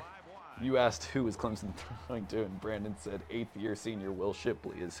 you asked who was Clemson throwing to, and Brandon said 8th-year senior Will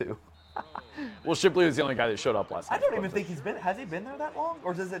Shipley is who. Will Shipley was the only guy that showed up last night. I don't even think has he been there that long?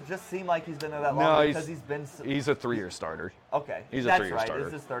 Or does it just seem like he's been there that long No, because he's been... He's a 3-year starter. Okay. He's a That's 3-year right. starter.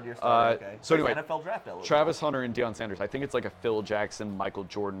 This is his 3rd-year starter. Okay. So anyway, NFL draft eligible. Travis Hunter and Deion Sanders, I think it's like a Phil Jackson, Michael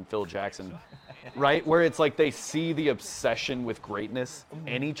Jordan, Phil Jackson, right? Where it's like they see the obsession with greatness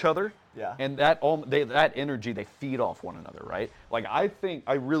in each other. Yeah. And that energy, they feed off one another, right? Like, I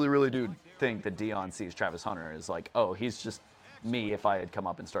really, really do think that Deion sees Travis Hunter as like, oh, he's just me if I had come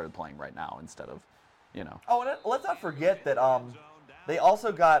up and started playing right now instead of, Oh, and let's not forget that they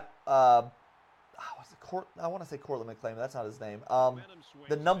also got, I want to say Cortland McClain, but that's not his name.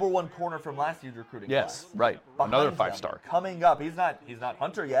 The number 1 corner from last year's recruiting class. Right. Another 5-star. Coming up. He's not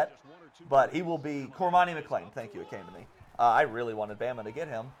Hunter yet, but he will be Cormani McClain. Thank you. It came to me. I really wanted Bama to get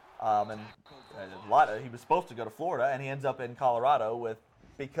him. He was supposed to go to Florida, and he ends up in Colorado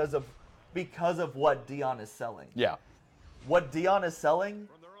because of what Deion is selling. Yeah. What Deion is selling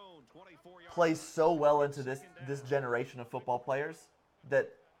plays so well into this generation of football players that,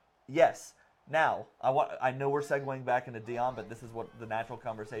 yes. Now, I know we're segueing back into Dion, but this is what the natural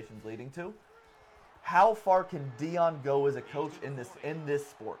conversation's leading to. How far can Dion go as a coach in this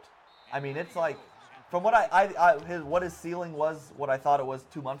sport? I mean, it's like, from what what his ceiling was, what I thought it was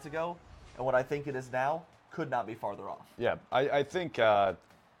 2 months ago, and what I think it is now, could not be farther off. Yeah, I think, I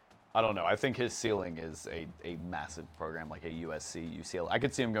don't know. I think his ceiling is a massive program like a USC, UCLA. I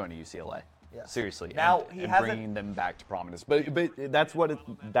could see him going to UCLA. Yeah. Seriously, now, and bringing them back to prominence. But that's what it's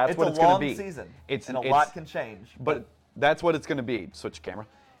going to be. It's a long season, and a lot can change. But that's what it's going to be. Switch camera.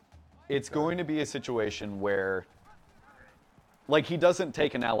 It's going to be a situation where, like, he doesn't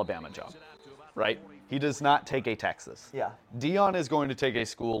take an Alabama job, right? He does not take a Texas. Yeah. Dion is going to take a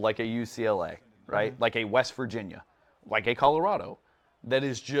school like a UCLA, right? Like a West Virginia, like a Colorado, that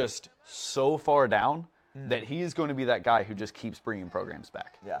is just so far down that he is going to be that guy who just keeps bringing programs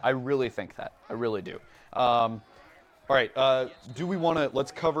back. Yeah. I really think that. I really do. All right. Do we want to,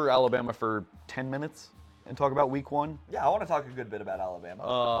 let's cover Alabama for 10 minutes and talk about week 1? Yeah, I want to talk a good bit about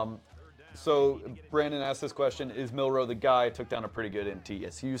Alabama. So Brandon asked this question, is Milroe the guy? Took down a pretty good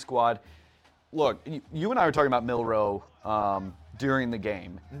MTSU squad. Look, you and I were talking about Milroe during the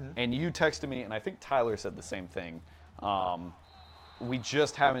game, and you texted me, and I think Tyler said the same thing. We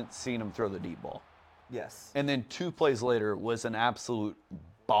just haven't seen him throw the deep ball. Yes. And then 2 plays later was an absolute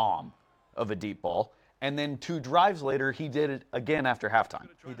bomb of a deep ball. And then 2 drives later, he did it again after halftime.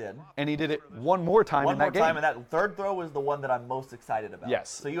 He did. And he did it one more time in that game. One more time, and that third throw was the one that I'm most excited about. Yes.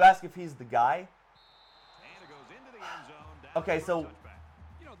 So you ask if he's the guy. Okay, so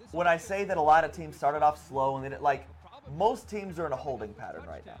when I say that a lot of teams started off slow, and then most teams are in a holding pattern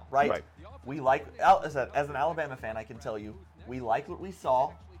right now, right? Right. We like, as an Alabama fan, I can tell you, we like what we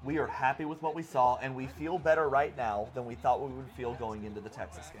saw. We are happy with what we saw, and we feel better right now than we thought we would feel going into the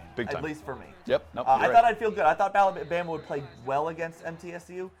Texas game. Big time. At least for me. Yep. Nope, I thought I'd feel good. I thought Alabama would play well against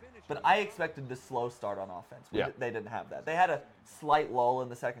MTSU, but I expected this slow start on offense. They didn't have that. They had a slight lull in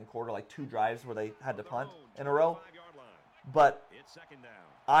the second quarter, like 2 drives where they had to punt in a row. But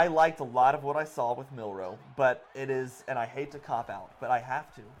I liked a lot of what I saw with Milroe, but it is, and I hate to cop out, but I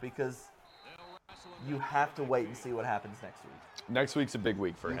have to, because you have to wait and see what happens next week. Next week's a big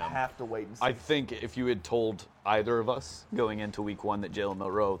week for him. You have to wait and see. I think if you had told either of us going into week 1 that Jalen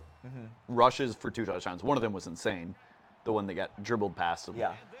Milroe rushes for 2 touchdowns, one of them was insane, the one that got dribbled past him.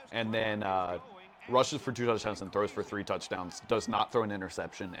 Yeah. And then rushes for 2 touchdowns and throws for 3 touchdowns, does not throw an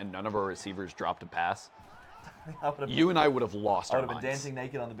interception, and none of our receivers dropped a pass. You and I would have lost our minds. I would have been dancing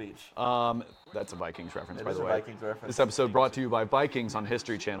naked on the beach. That's a Vikings reference, It by is the a way. Vikings reference. This episode brought to you by Vikings on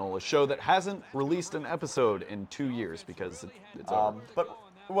History Channel, a show that hasn't released an episode in 2 years because it's over.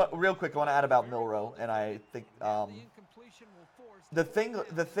 But real quick, I want to add about Milroe, and I think the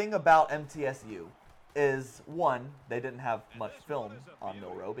thing about MTSU is, one, they didn't have much film on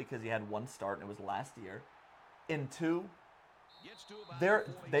Milroe because he had 1 start and it was last year. And 2,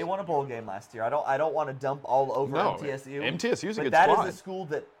 they won a bowl game last year. I don't want to dump all over MTSU. MTSU's a good squad. squad. That is a school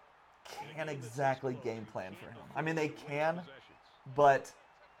that can't exactly game plan for him. I mean, they can, but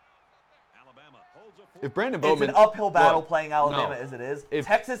If Brandon Bowman, it's an uphill battle playing Alabama as it is. If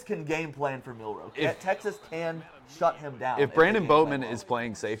Texas can game plan for Milroe. Texas can shut him down. If Brandon Bowman is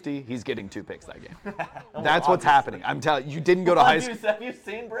playing safety, he's getting 2 picks that game. That's what's happening. I'm telling you, you didn't go to high school. Have you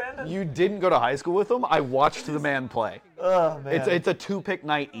seen Brandon? You didn't go to high school with him. I watched the man play. Oh man, It's a 2-pick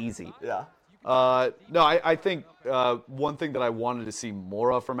night easy. Yeah. No, I think one thing that I wanted to see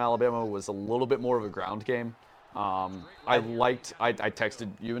more of from Alabama was a little bit more of a ground game. I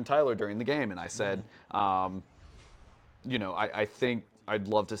texted you and Tyler during the game, and I said, I think I'd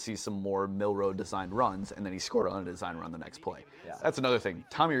love to see some more Milroe designed runs, and then he scored on a design run the next play. Yeah. That's another thing.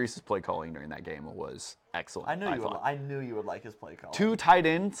 Tommy Reese's play calling during that game was excellent. I knew you would like his play call. 2 tight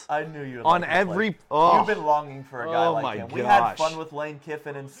ends. I knew you would on like his every. play. Oh, You've been longing for a guy like him. My We had gosh. fun with Lane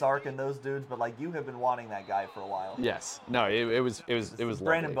Kiffin and Sark and those dudes, but you have been wanting that guy for a while. Yes. No. It was Brandon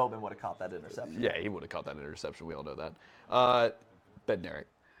lovely. Bowman would have caught that interception. Yeah, he would have caught that interception. We all know that. Bednarik.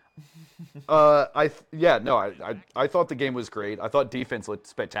 I thought the game was great. I thought defense looked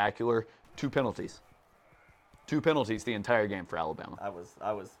spectacular. 2 penalties. 2 penalties the entire game for Alabama. I was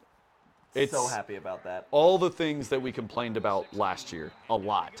It's so happy about that. All the things that we complained about last year, a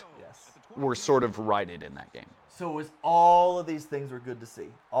lot, Yes. were sort of righted in that game. So it was all of these things were good to see.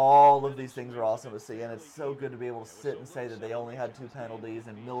 All of these things were awesome to see, and it's so good to be able to sit and say that they only had 2 penalties,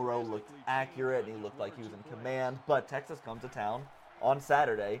 and Milroe looked accurate, and he looked like he was in command. But Texas comes to town on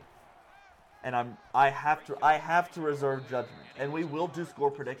Saturday, and I have to reserve judgment, and we will do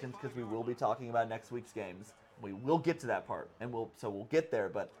score predictions because we will be talking about next week's games. We will get to that part, and we'll get there.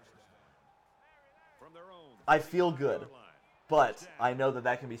 But I feel good, but I know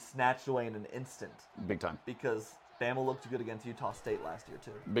that can be snatched away in an instant. Big time. Because Bama looked good against Utah State last year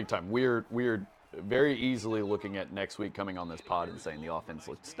too. Big time. We're very easily looking at next week coming on this pod and saying the offense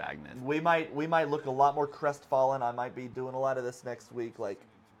looked stagnant. We might look a lot more crestfallen. I might be doing a lot of this next week.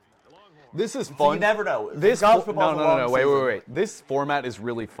 This is fun. So you never know. No. Wait. This format is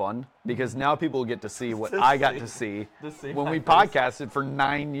really fun because now people get to see what I got to see when we podcasted for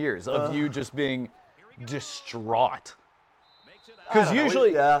 9 years of you just being distraught. Because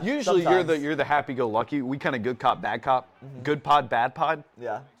usually you're the happy-go-lucky. We kind of good cop, bad cop, good pod, bad pod.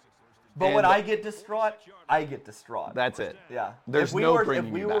 Yeah. But when I get distraught, I get distraught. That's it. Yeah. There's bringing you back. If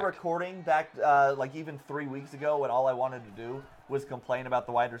we were recording back even 3 weeks ago and all I wanted to do was complain about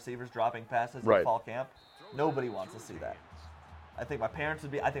the wide receivers dropping passes in fall camp, nobody wants to see that. I think my parents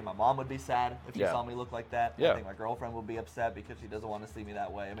would be, I think my mom would be sad if she saw me look like that. Yeah. I think my girlfriend would be upset because she doesn't want to see me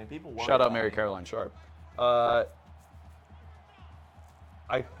that way. I mean, people worry. Shout out about Mary me. Caroline Sharp.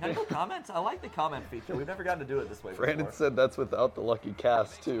 Comments? I like the comment feature. We've never gotten to do it this way Brandon before. said that's without the lucky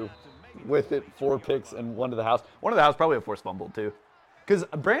cast, too. With it, 4 picks and one to the house. One to the house, probably a forced fumble, too. Because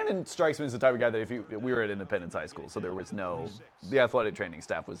Brandon strikes me as the type of guy that we were at Independence High School, so there was the athletic training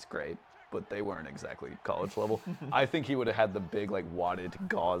staff was great, but they weren't exactly college level. I think he would have had the big, wadded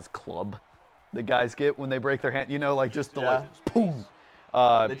gauze club the guys get when they break their hand, just the, boom.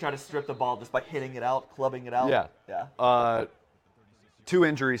 They try to strip the ball just by hitting it out, clubbing it out. Yeah. 2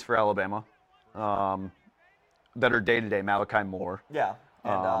 injuries for Alabama that are day-to-day. Malachi Moore. Yeah,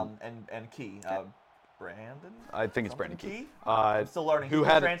 and Key. Brandon? I think it's Brandon Key. I'm still learning. Who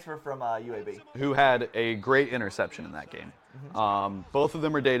had transfer from UAB. Who had a great interception in that game. Both of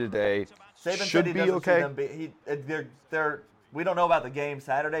them are day-to-day. Saban Should said he be doesn't okay. See them we don't know about the game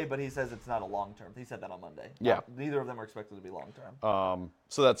Saturday, but he says it's not a long-term. He said that on Monday. Yeah. Neither of them are expected to be long-term.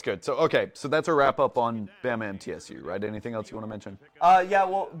 So that's good. So that's a wrap-up on Bama MTSU, right? Anything else you want to mention? Yeah,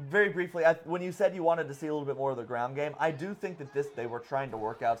 well, very briefly, when you said you wanted to see a little bit more of the ground game, I do think that they were trying to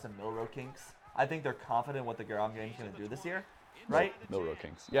work out some Milroe kinks. I think they're confident what the ground game is going to do this year, right? Milroe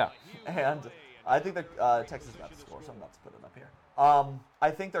Kings, yeah. And I think that Texas got to score, so I'm about to put it up here.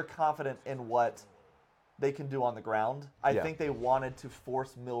 I think they're confident in what they can do on the ground. I think they wanted to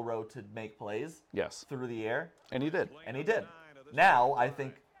force Milroe to make plays through the air. And he did. Now, I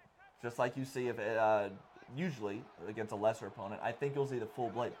think, just like you see usually against a lesser opponent, I think you'll see the full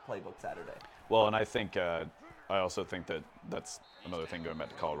playbook Saturday. Well, and I think I also think that's another thing going back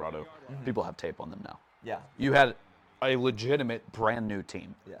to Colorado. People have tape on them now. Yeah. You had a legitimate brand new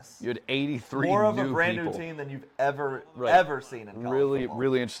team. Yes. You had 83 more of new a brand people. new team than you've ever seen in college football.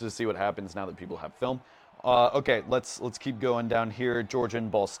 Really interested to see what happens now that people have film. Okay, let's keep going down here. Georgia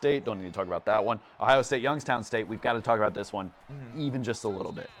and Ball State, don't need to talk about that one. Ohio State, Youngstown State, we've got to talk about this one even just a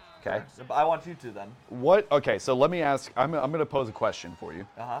little bit. Okay. I want you to then. Okay, so let me ask. I'm going to pose a question for you.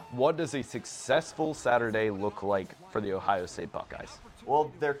 What does a successful Saturday look like for the Ohio State Buckeyes?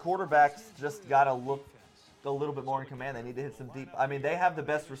 Well, their quarterbacks just got to look a little bit more in command. They need to hit some deep. I mean, they have the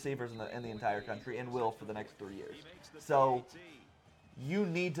best receivers in the entire country and will for the next 3 years. So you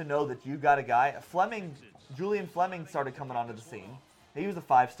need to know that you got a guy. Julian Fleming started coming onto the scene. He was a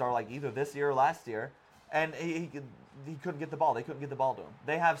 5-star either this year or last year, and he couldn't get the ball. They couldn't get the ball to him.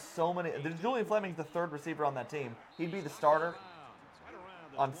 They have so many. Julian Fleming's the 3rd receiver on that team. He'd be the starter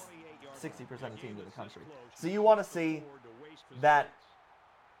on 60% of teams in the country. So you want to see that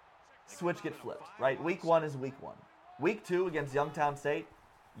switch get flipped, right? Week 1 is week 1. Week 2 against Youngstown State,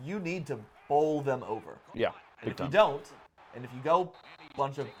 you need to bowl them over. Yeah. And if you don't, and if you go a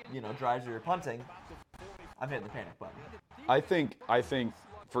bunch of drives where you're punting, I'm hitting the panic button. I think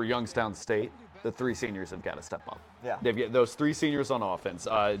for Youngstown State, the 3 seniors have got to step up. Yeah. They've got those 3 seniors on offense,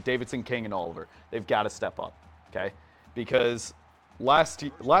 Davidson, King, and Oliver. They've got to step up, okay? Because last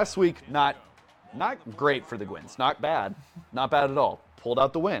week, not great for the Gwins. Not bad at all. Pulled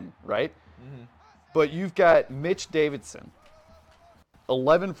out the win, right? But you've got Mitch Davidson,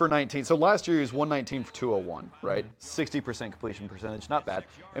 11 for 19. So last year he was 119 for 201, right? 60% completion percentage, not bad.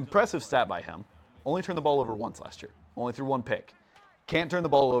 Impressive stat by him. Only turned the ball over once last year. Only threw 1 pick. Can't turn the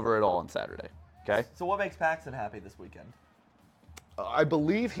ball over at all on Saturday. Okay. So what makes Paxton happy this weekend? I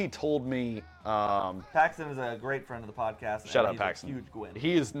believe he told me. Paxton is a great friend of the podcast. Shout out Paxton. A huge Gwin.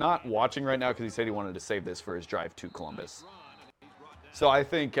 He is not watching right now because he said he wanted to save this for his drive to Columbus. So I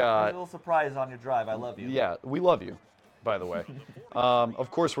think. A little surprise on your drive. I love you. Yeah, we love you, by the way. Of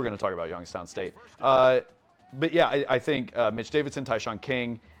course, we're going to talk about Youngstown State. But yeah, I think Mitch Davidson, Tyshawn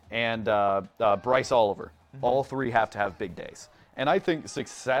King, and Bryce Oliver, all 3 have to have big days. And I think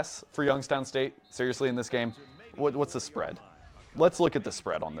success for Youngstown State, seriously, in this game, what's the spread? Let's look at the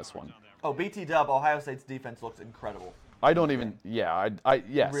spread on this one. Oh, BT Dub, Ohio State's defense looks incredible. I don't even. Yeah,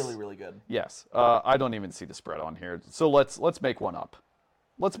 yes. Really, really good. Yes. I don't even see the spread on here. So let's make one up.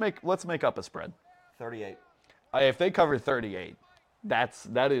 Let's make up a spread. 38. If they cover 38,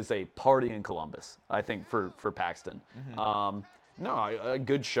 that is a party in Columbus, I think, for Paxton. No, a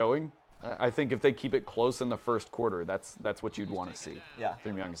good showing. I think if they keep it close in the first quarter, that's what you'd want to see. Yeah.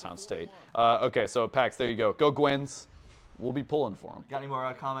 From Youngstown State. Okay, so Pax, there you go. Go Gwens. We'll be pulling for them. Got any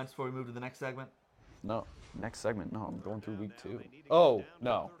more comments before we move to the next segment? No. Next segment? No, I'm going through week 2. Oh,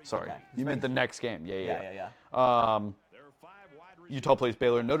 no. Sorry. Okay. You meant the next game. Yeah. Utah plays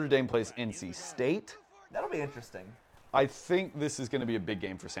Baylor. Notre Dame plays NC State. That'll be interesting. I think this is going to be a big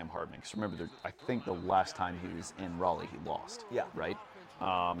game for Sam Hartman. Because remember, I think the last time he was in Raleigh, he lost. Yeah. Right?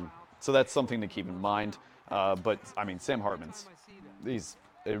 So that's something to keep in mind. But, I mean, Sam Hartman's, he's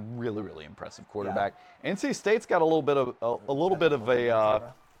a really, really impressive quarterback. Yeah. NC State's got a little bit of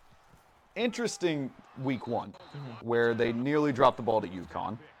a interesting week 1 where they nearly dropped the ball to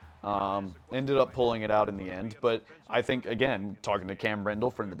UConn. Ended up pulling it out in the end. But I think, again, talking to Cam Rendell,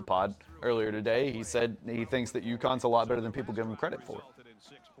 friend of the pod, earlier today, he said he thinks that UConn's a lot better than people give him credit for.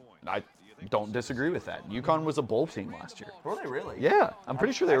 I don't disagree with that. UConn was a bowl team last year. Were they really? Yeah. I'm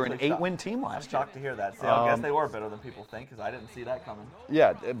pretty sure they were an 8-win team last year. I'm shocked to hear that. See, I guess they were better than people think because I didn't see that coming.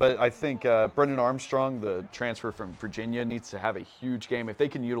 Yeah, but I think Brendan Armstrong, the transfer from Virginia, needs to have a huge game. If they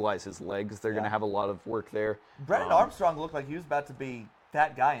can utilize his legs, they're going to have a lot of work there. Brendan Armstrong looked like he was about to be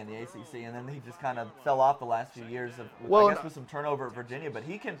that guy in the ACC, and then he just kind of fell off the last few years of, I guess, with some turnover at Virginia. But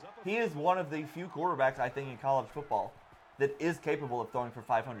he is one of the few quarterbacks, I think, in college football that is capable of throwing for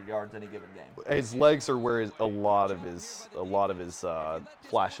 500 yards any given game. His legs are where a lot of his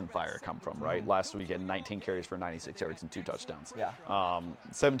flash and fire come from, right? Last week he had 19 carries for 96 yards and 2 touchdowns. Yeah.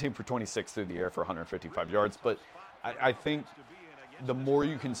 17 for 26 through the air for 155 yards. But I think the more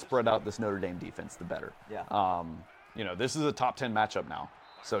you can spread out this Notre Dame defense, the better. Yeah. This is a top 10 matchup now.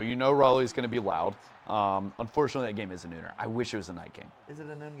 So Raleigh's going to be loud. Unfortunately, that game is a nooner. I wish it was a night game. Is it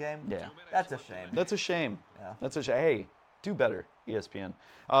a noon game? Yeah. That's a shame. That's a shame. Yeah. That's a shame. Hey, do better, ESPN.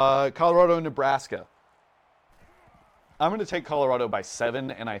 Colorado, Nebraska. I'm going to take Colorado by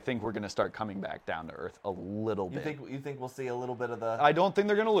 7, and I think we're going to start coming back down to earth a little bit. You think we'll see a little bit of the... I don't think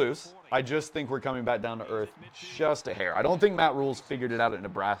they're going to lose. I just think we're coming back down to earth just a hair. I don't think Matt Rule's figured it out at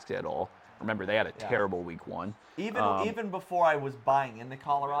Nebraska at all. Remember, they had a terrible week 1. Even before I was buying into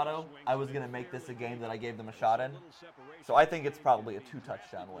Colorado, I was going to make this a game that I gave them a shot in. So I think it's probably a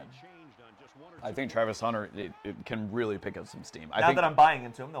 2-touchdown win. I think Travis Hunter it can really pick up some steam. Now that I'm buying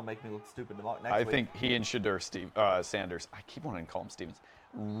into him, they'll make me look stupid next week. I think he and Shedeur Sanders, I keep wanting to call him Stevens,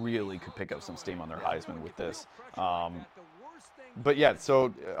 really could pick up some steam on their Heisman with this. But yeah,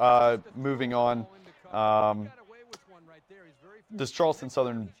 so moving on. Does Charleston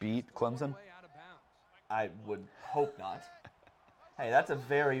Southern beat Clemson? I would hope not. Hey, that's a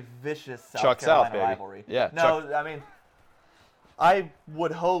very vicious Chuck Carolina South, rivalry. Yeah. No, I mean, I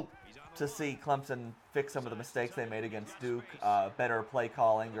would hope to see Clemson fix some of the mistakes they made against Duke, better play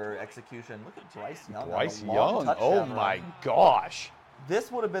calling or execution. Look at Bryce Young. Bryce Young, oh my gosh.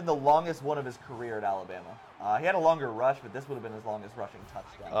 This would have been the longest one of his career at Alabama. He had a longer rush, but this would have been his longest rushing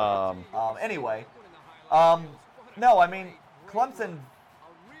touchdown. Anyway, no, I mean, Clemson,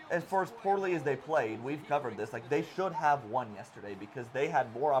 as far as poorly as they played, we've covered this. Like, they should have won yesterday because they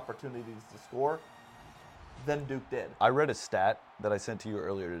had more opportunities to score than Duke did. I read a stat that I sent to you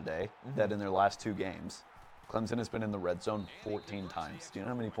earlier today that in their last 2 games, Clemson has been in the red zone 14 times. Do you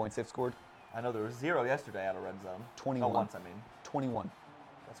know how many points they've scored? I know there was 0 yesterday out of red zone. 21. Oh, once, I mean. 21.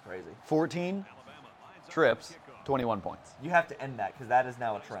 That's crazy. 14 trips, 21 points. You have to end that because that is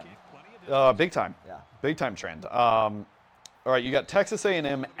now a trend. Big time. Yeah. Big time trend. All right, you got Texas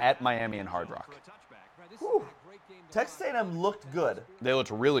A&M at Miami and Hard Rock. Whew. Texas A&M looked good. They looked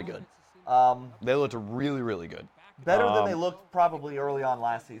really good. They looked really, really good. Better than they looked probably early on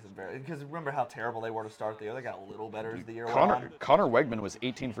last season. Because remember how terrible they were to start the year? They got a little better as the year went on. Connor Wegman was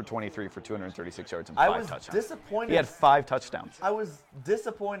 18 for 23 for 236 yards and 5 touchdowns. I was disappointed. He had 5 touchdowns. I was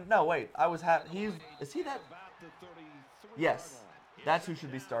disappointed. No, wait. I was happy. Is he that? Yes. That's who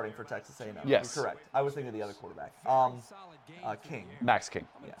should be starting for Texas A&M. Yes. You're correct. I was thinking of the other quarterback. King. Max King.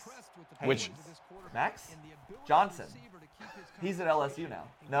 Yes. Which? Max? Johnson. He's at LSU now.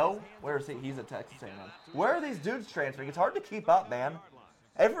 No? Where is he? He's at Texas A&M. Where are these dudes transferring? It's hard to keep up, man.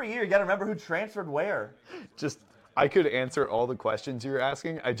 Every year you got to remember who transferred where. I could answer all the questions you were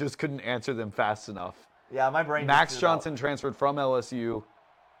asking. I just couldn't answer them fast enough. Yeah, my brain. Max Johnson transferred from LSU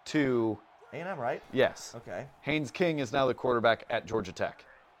to A&M, right? Yes. Okay. Haynes King is now the quarterback at Georgia Tech.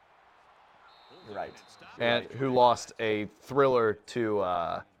 You're right. Who lost a thriller to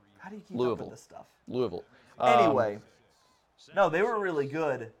How do you keep up with this stuff? Louisville. Anyway, no, they were really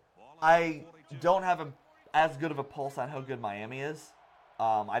good. I don't have as good of a pulse on how good Miami is.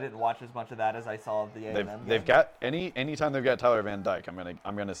 I didn't watch as much of that as I saw of the A&M game. They've got anytime they've got Tyler Van Dyke,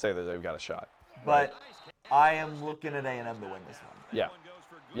 I'm gonna say that they've got a shot. But I am looking at A&M to win this one. Yeah.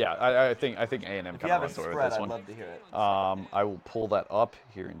 I think A&M kind of runs away with this one. I'd love to hear it. I will pull that up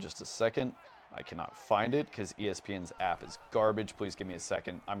here in just a second. I cannot find it because ESPN's app is garbage. Please give me a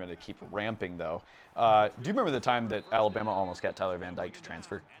second. I'm going to keep ramping, though. Do you remember the time that Alabama almost got Tyler Van Dyke to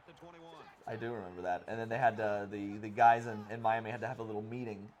transfer? I do remember that. And then they had the guys in Miami had to have a little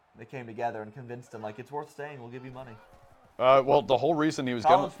meeting. They came together and convinced him, like, it's worth staying. We'll give you money. Well, the whole reason he was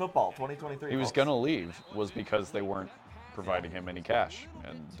College football 2023. He was going to leave was because they weren't providing him any cash.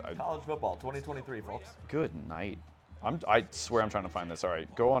 College football 2023, folks. Good night. I swear I'm trying to find this. All right,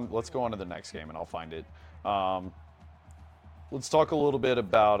 let's go on to the next game, and I'll find it. Let's talk a little bit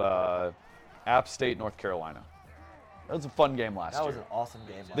about App State, North Carolina. That was a fun game last year. That was an awesome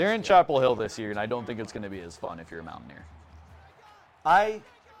game last year. They're in Chapel Hill this year, and I don't think it's going to be as fun if you're a Mountaineer. I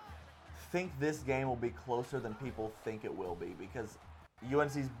think this game will be closer than people think it will be because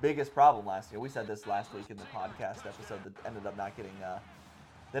UNC's biggest problem last year, we said this last week in the podcast episode that ended up not getting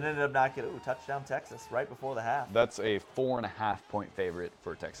touchdown Texas right before the half. That's a 4.5-point favorite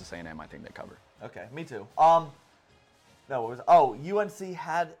for Texas A&M. I think they cover. Okay, me too. UNC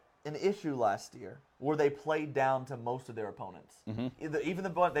had an issue last year where they played down to most of their opponents.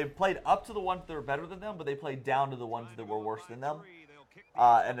 Mm-hmm. They played up to the ones that were better than them, but they played down to the ones that were worse than them.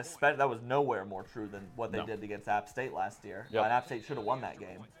 And especially that was nowhere more true than what they did against App State last year. Yep. And App State should have won that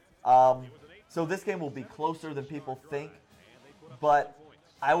game. So this game will be closer than people think, but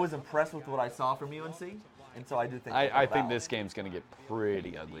I was impressed with what I saw from UNC, and so I do think I think this game's going to get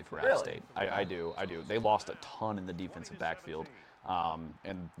pretty ugly for App State. Really? I do. They lost a ton in the defensive backfield,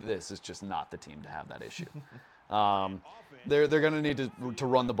 and this is just not the team to have that issue. They're going to need to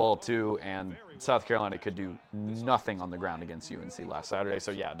run the ball too, and South Carolina could do nothing on the ground against UNC last Saturday.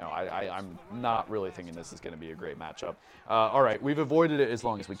 So I'm not really thinking this is going to be a great matchup. All right, we've avoided it as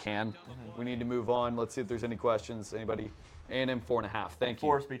long as we can. Mm-hmm. We need to move on. Let's see if there's any questions. Anybody? A&M 4.5. Thank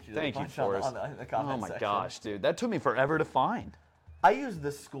you. Thank you, Forrest. On the comment oh my section. gosh, dude, that took me forever to find. I use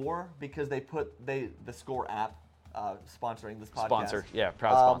the Score because the Score app sponsoring this podcast.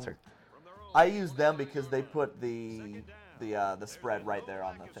 Proud sponsor. I use them because they put the spread right there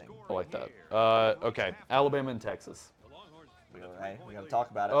on the thing. I like that. Okay, Alabama and Texas. We got to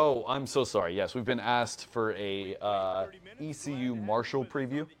talk about it. Oh, I'm so sorry. Yes, we've been asked for a ECU Marshall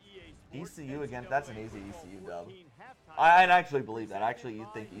preview. ECU again? That's an easy ECU dub. I actually believe that. I actually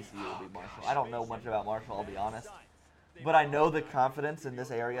think ECU will be Marshall. I don't know much about Marshall, I'll be honest. But I know the confidence in this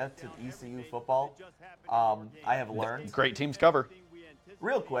area to ECU football. I have learned. Great teams cover.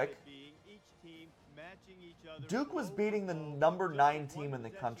 Real quick, Duke was beating the number 9 team in the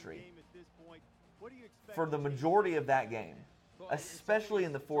country for the majority of that game, especially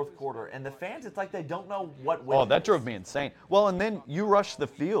in the fourth quarter. And the fans, it's like they don't know what wins. Oh, that drove me insane. Well, and then you rush the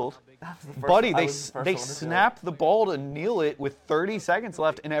field. Buddy, they snap the ball to kneel it with 30 seconds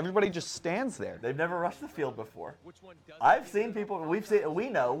left, and everybody just stands there. They've never rushed the field before. I've seen people, we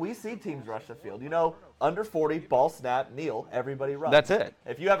see teams rush the field. You know, under 40, ball snap, kneel, everybody runs. That's it.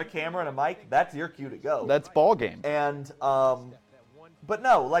 If you have a camera and a mic, that's your cue to go. That's ball game. And, but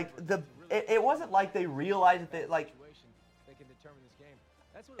no, like, it wasn't like they realized that, like,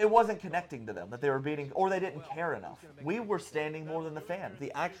 it wasn't connecting to them that they were beating, or they didn't care enough. We were standing more than the fans,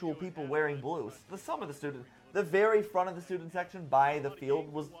 the actual people wearing blue. Some of the students, the very front of the student section by the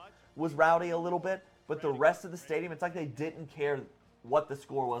field was rowdy a little bit, but the rest of the stadium, it's like they didn't care what the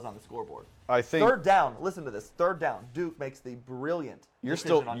score was on the scoreboard. I think third down. Listen to this. Third down. Duke makes the brilliant. You are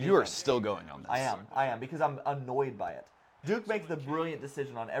still going on this. I am because I'm annoyed by it. Duke makes the brilliant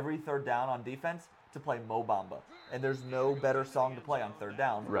decision on every third down on defense to play Mo Bamba. And there's no better song to play on third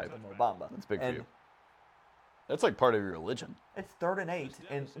down than Mo Bamba. That's big for you. That's like part of your religion. It's 3rd and 8,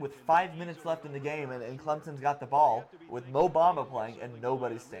 and with 5 minutes left in the game, and Clemson's got the ball with Mo Bamba playing, and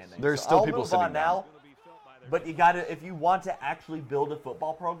nobody's standing. There's still people sitting down. Now, but you got to, if you want to actually build a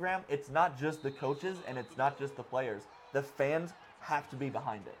football program, it's not just the coaches and it's not just the players. The fans have to be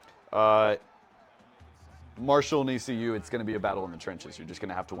behind it. Marshall and ECU, it's going to be a battle in the trenches. You're just going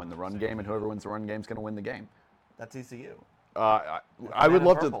to have to win the run game, and whoever wins the run game is going to win the game. That's ECU. I would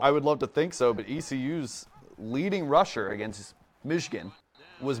love to think so, but ECU's leading rusher against Michigan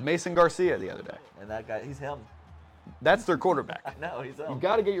was Mason Garcia the other day. And that guy, he's him. That's their quarterback. I know, he's him. You've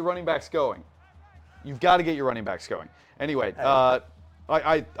got to get your running backs going. Anyway,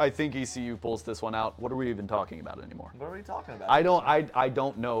 I think ECU pulls this one out. What are we even talking about anymore? What are we talking about? I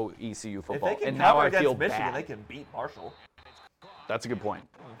don't know ECU football, if they can and now cover I against feel Michigan, bad. they can beat Marshall. That's a good point.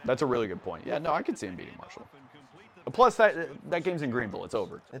 That's a really good point. Yeah, no, I could see him beating Marshall. Plus, that game's in Greenville. It's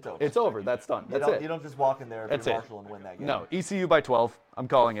over. It's over. It's over. That's done. That's it. You don't just walk in there if you're Marshall and win that game. No, ECU by 12. I'm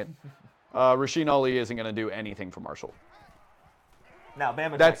calling it. Rasheen Ali isn't going to do anything for Marshall. Now,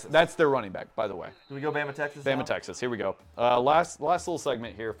 Bama, Texas. That's their running back, by the way. Do we go Bama, Texas? Bama, now? Texas. Here we go. Last little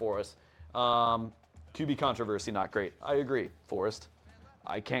segment here for us. QB controversy, not great. I agree, Forrest.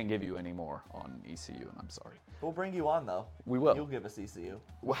 I can't give you any more on ECU, and I'm sorry. We'll bring you on, though. We will. You'll give us ECU.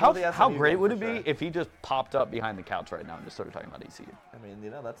 Well, how great would it be if he just popped up behind the couch right now and just started talking about ECU? I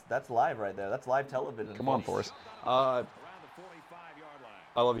mean, that's live right there. That's live television. Come on, Forrest. I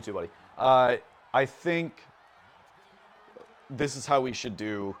love you too, buddy. I think this is how we should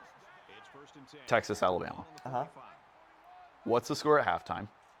do Texas, Alabama. Uh-huh. What's the score at halftime?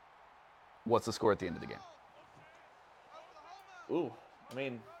 What's the score at the end of the game? Ooh, I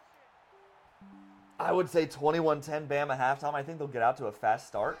mean, I would say 21-10 Bama halftime. I think they'll get out to a fast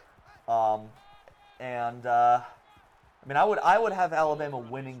start. I mean, I would have Alabama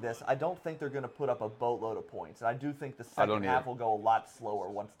winning this. I don't think they're going to put up a boatload of points. And I do think the second half will go a lot slower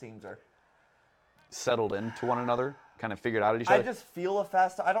once teams are settled into one another, kind of figured out each other. I just feel a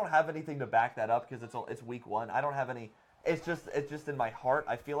fast start. I don't have anything to back that up because it's week one. I don't have any. It's just in my heart.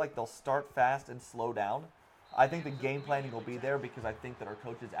 I feel like they'll start fast and slow down. I think the game planning will be there because I think that our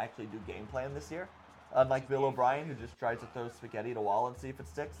coaches actually do game plan this year. Unlike Bill O'Brien, who just tries to throw spaghetti at a wall and see if it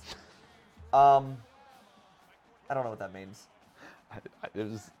sticks. I don't know what that means. It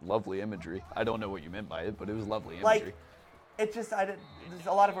was lovely imagery. I don't know what you meant by it, but it was lovely imagery. Like, there's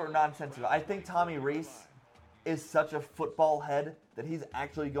a lot of it were nonsensical. I think Tommy Rees is such a football head that he's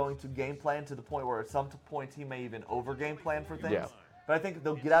actually going to game plan to the point where at some points he may even over game plan for things. Yeah. But I think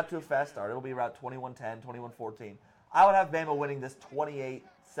they'll get out to a fast start. It'll be around 21-10, 21-14. I would have Bama winning this 28-17,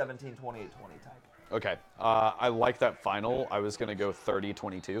 28-20 type. Okay. I like that final. I was going to go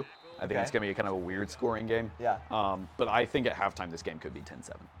 30-22. I think it's going to be kind of a weird scoring game. Yeah. But I think at halftime this game could be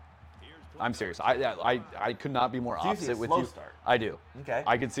 10-7. I'm serious. I could not be more opposite with you. Start? I do. Okay.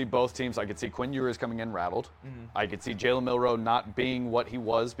 I could see both teams. I could see Quinn Ewers coming in rattled. Mm-hmm. I could see Jalen Milroe not being what he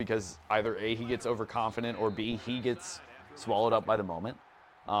was because either A, he gets overconfident, or B, he gets swallowed up by the moment.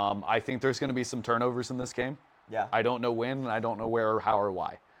 I think there's going to be some turnovers in this game. Yeah. I don't know when, and I don't know where or how or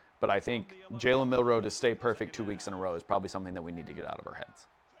why. But I think Jalen Milroe to stay perfect 2 weeks in a row is probably something that we need to get out of our heads.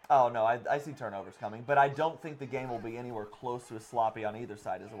 Oh, no, I see turnovers coming, but I don't think the game will be anywhere close to as sloppy on either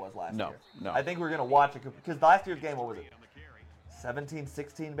side as it was last year. No. I think we're going to watch it because last year's game, what was it?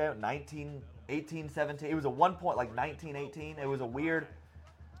 17-16, 19-18-17. It was a 1 point, like 19-18. It was a weird.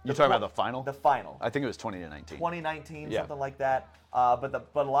 You talking about the final? The final. I think it was 20-19. 2019, Yeah. something like that. But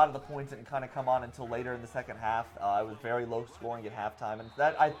a lot of the points didn't kind of come on until later in the second half. It was very low scoring at halftime, and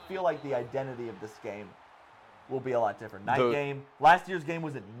that I feel like the identity of this game will be a lot different. Game. Last year's game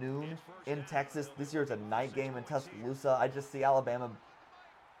was at noon in Texas. This year it's a night game in Tuscaloosa. I just see Alabama.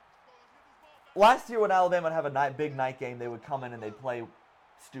 Last year when Alabama would have a big night game, they would come in and they'd play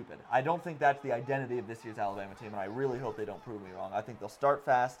stupid. I don't think that's the identity of this year's Alabama team, and I really hope they don't prove me wrong. I think they'll start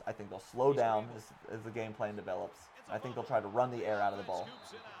fast. I think they'll slow down as the game plan develops. I think they'll try to run the air out of the ball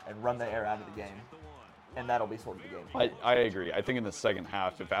and run the air out of the game. And that'll be sort of the game. I agree. I think in the second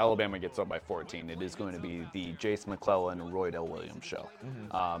half, if Alabama gets up by 14, it is going to be the Jace McClellan and Roy Dell Williams show.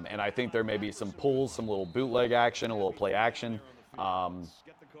 Mm-hmm. And I think there may be some pulls, some little bootleg action, a little play action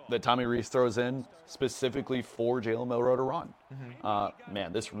that Tommy Rees throws in specifically for Jalen Milroe to run. Mm-hmm.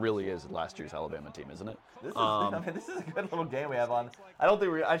 Man, this really is last year's Alabama team, isn't it? This is a good little game we have on. I don't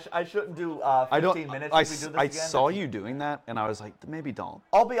think I shouldn't do 15 minutes if we do this I again. saw you doing that, and I was like, maybe don't.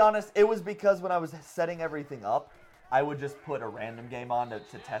 I'll be honest, it was because when I was setting everything up, I would just put a random game on to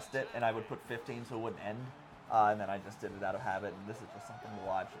test it, and I would put 15 so it wouldn't end. And then I just did it out of habit, and this is just something to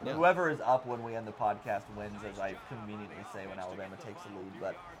watch. Yeah. Whoever is up when we end the podcast wins, as I conveniently say when Alabama takes the lead.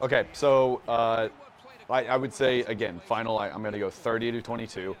 But okay, so I would say, again, final, I'm going to go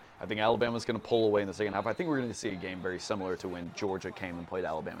 30-22. I think Alabama's going to pull away in the second half. I think we're going to see a game very similar to when Georgia came and played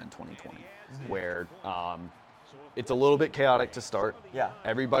Alabama in 2020, where it's a little bit chaotic to start. Yeah.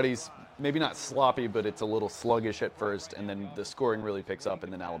 Everybody's maybe not sloppy, but it's a little sluggish at first, and then the scoring really picks up,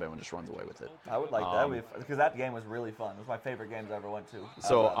 and then Alabama just runs away with it. I would like that, because that game was really fun. It was my favorite games I ever went to.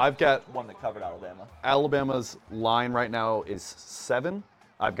 So I've got one that covered Alabama. Alabama's line right now is 7.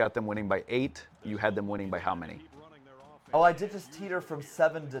 I've got them winning by 8. You had them winning by how many? Oh, I did just teeter from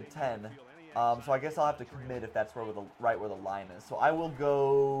 7 to 10. So I guess I'll have to commit if that's where the line is. So I will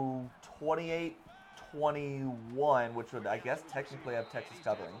go 28-20. 21, which would, I guess, technically have Texas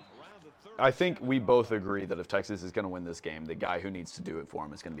covering. I think we both agree that if Texas is going to win this game, the guy who needs to do it for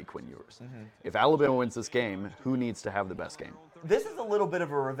him is going to be Quinn Ewers. Mm-hmm. If Alabama wins this game, who needs to have the best game? This is a little bit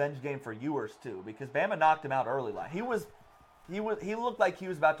of a revenge game for Ewers too, because Bama knocked him out early. He looked like he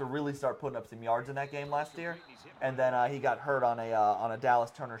was about to really start putting up some yards in that game last year, and then he got hurt on a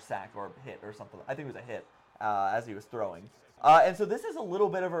Dallas Turner sack or hit or something. I think it was a hit as he was throwing. And so this is a little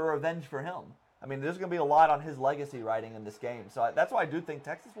bit of a revenge for him. I mean, there's going to be a lot on his legacy riding in this game. So that's why I do think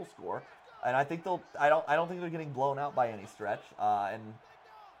Texas will score, and I think I don't think they're getting blown out by any stretch.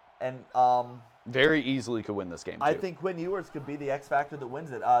 Very easily could win this game, too. I think Quinn Ewers could be the X factor that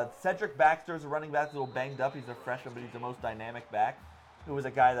wins it. Cedric Baxter is a running back, a little banged up. He's a freshman, but he's the most dynamic back. Who was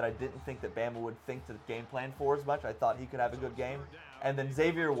a guy that I didn't think that Bama would think to game plan for as much. I thought he could have a good game. And then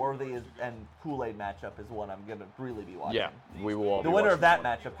Xavier Worthy and Kool-Aid matchup is one I'm going to really be watching. Yeah, we will all the be winner watching of that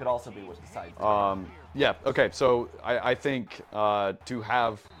matchup could also be what decides the game. Yeah, okay, so I think for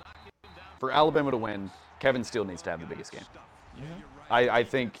Alabama to win, Kevin Steele needs to have the biggest game. Mm-hmm. I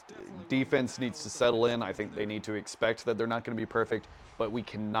think defense needs to settle in. I think they need to expect that they're not going to be perfect, but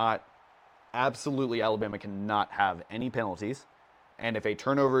Alabama cannot have any penalties. And if a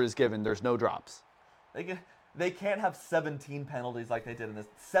turnover is given, there's no drops. They can't have 17 penalties like they did in this.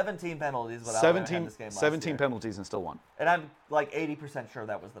 17 penalties without Alabama had this game last 17 year. penalties and still won. And I'm like 80% sure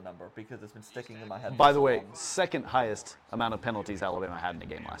that was the number because it's been sticking in my head. By the way, second highest amount of penalties Alabama had in a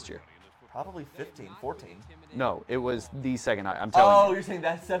game last year. Probably 15, 14. No, it was the second. I'm telling you. Oh, you're saying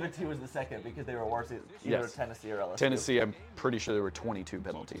that 17 was the second because they were worse either Yes. Tennessee or LSU. Tennessee, I'm pretty sure there were 22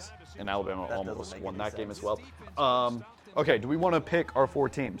 penalties, and Alabama almost won that game as well. Okay, do we want to pick our 4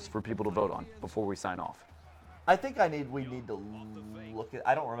 teams for people to vote on before we sign off? I think we need to look at.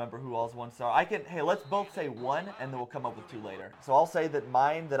 I don't remember who all's one star. Hey, let's both say one, and then we'll come up with 2 later. So I'll say that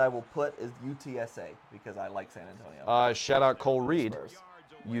mine that I will put is UTSA because I like San Antonio. Shout out Cole Reed, Spurs.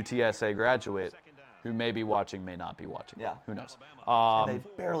 UTSA graduate, who may be watching, may not be watching. Yeah. Who knows? They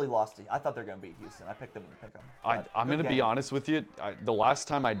barely lost. I thought they were going to beat Houston. I picked them to pick them. I'm going to be honest with you. The last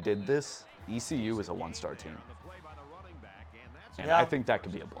time I did this, ECU was a 1-star team. And Yeah. I think that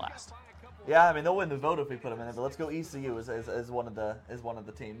could be a blast. Yeah, I mean they'll win the vote if we put them in there. But let's go ECU as one of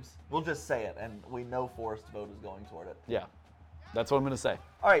the teams. We'll just say it, and we know Forrest's vote is going toward it. Yeah, that's what I'm going to say.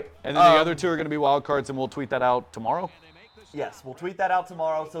 All right. And then the other 2 are going to be wild cards, and we'll tweet that out tomorrow. Yes, we'll tweet that out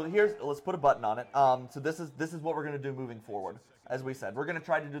tomorrow. So let's put a button on it. So this is what we're going to do moving forward. As we said, we're going to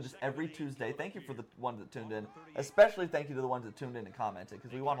try to do this every Tuesday. Thank you for the ones that tuned in. Especially thank you to the ones that tuned in and commented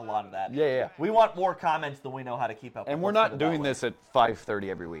because we want a lot of that. Yeah. We want more comments than we know how to keep up with. And we're not doing this at 5:30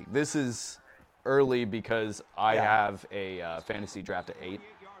 every week. This is early because I have a fantasy draft at 8.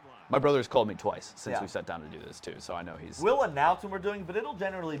 My brother's called me twice since we sat down to do this too, so I know he's. We'll announce when we're doing, but it'll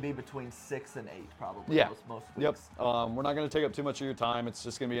generally be between 6 and 8 probably. Yeah. Most Yep. weeks. We're not going to take up too much of your time. It's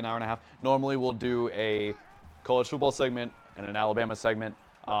just going to be an hour and a half. Normally we'll do a college football segment and an Alabama segment.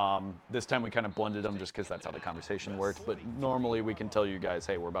 This time we kind of blended them just because that's how the conversation worked. But normally we can tell you guys,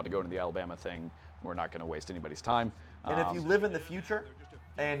 hey, we're about to go into the Alabama thing. We're not going to waste anybody's time. And if you live in the future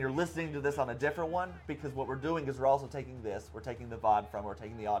and you're listening to this on a different one, because what we're doing is we're also taking this, we're taking the VOD from, we're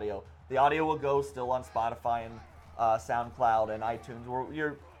taking the audio. The audio will go still on Spotify and SoundCloud and iTunes, where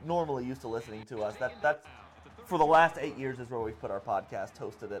you're normally used to listening to us. That's for the last 8 years is where we've put our podcast,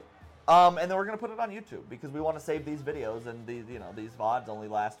 hosted it. And then we're going to put it on YouTube because we want to save these videos, and these VODs only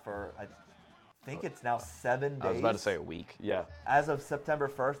last for, I think it's now 7 days. I was about to say a week. Yeah. As of September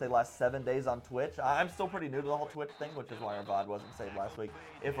 1st, they last 7 days on Twitch. I'm still pretty new to the whole Twitch thing, which is why our VOD wasn't saved last week,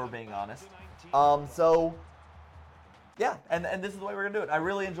 if we're being honest. Yeah, and this is the way we're going to do it. I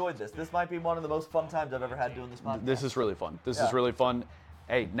really enjoyed this. This might be one of the most fun times I've ever had doing this podcast. This is really fun. This is really fun.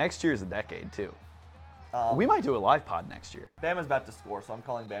 Hey, next year's a decade, too. We might do a live pod next year. Bama's about to score, so I'm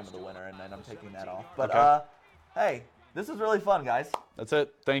calling Bama the winner, and then I'm taking that off. But, hey, this is really fun, guys. That's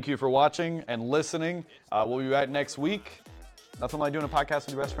it. Thank you for watching and listening. We'll be back next week. Nothing like doing a podcast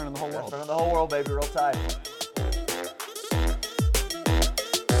with your best friend in the whole world. Best friend in the whole world, baby. Roll Tide.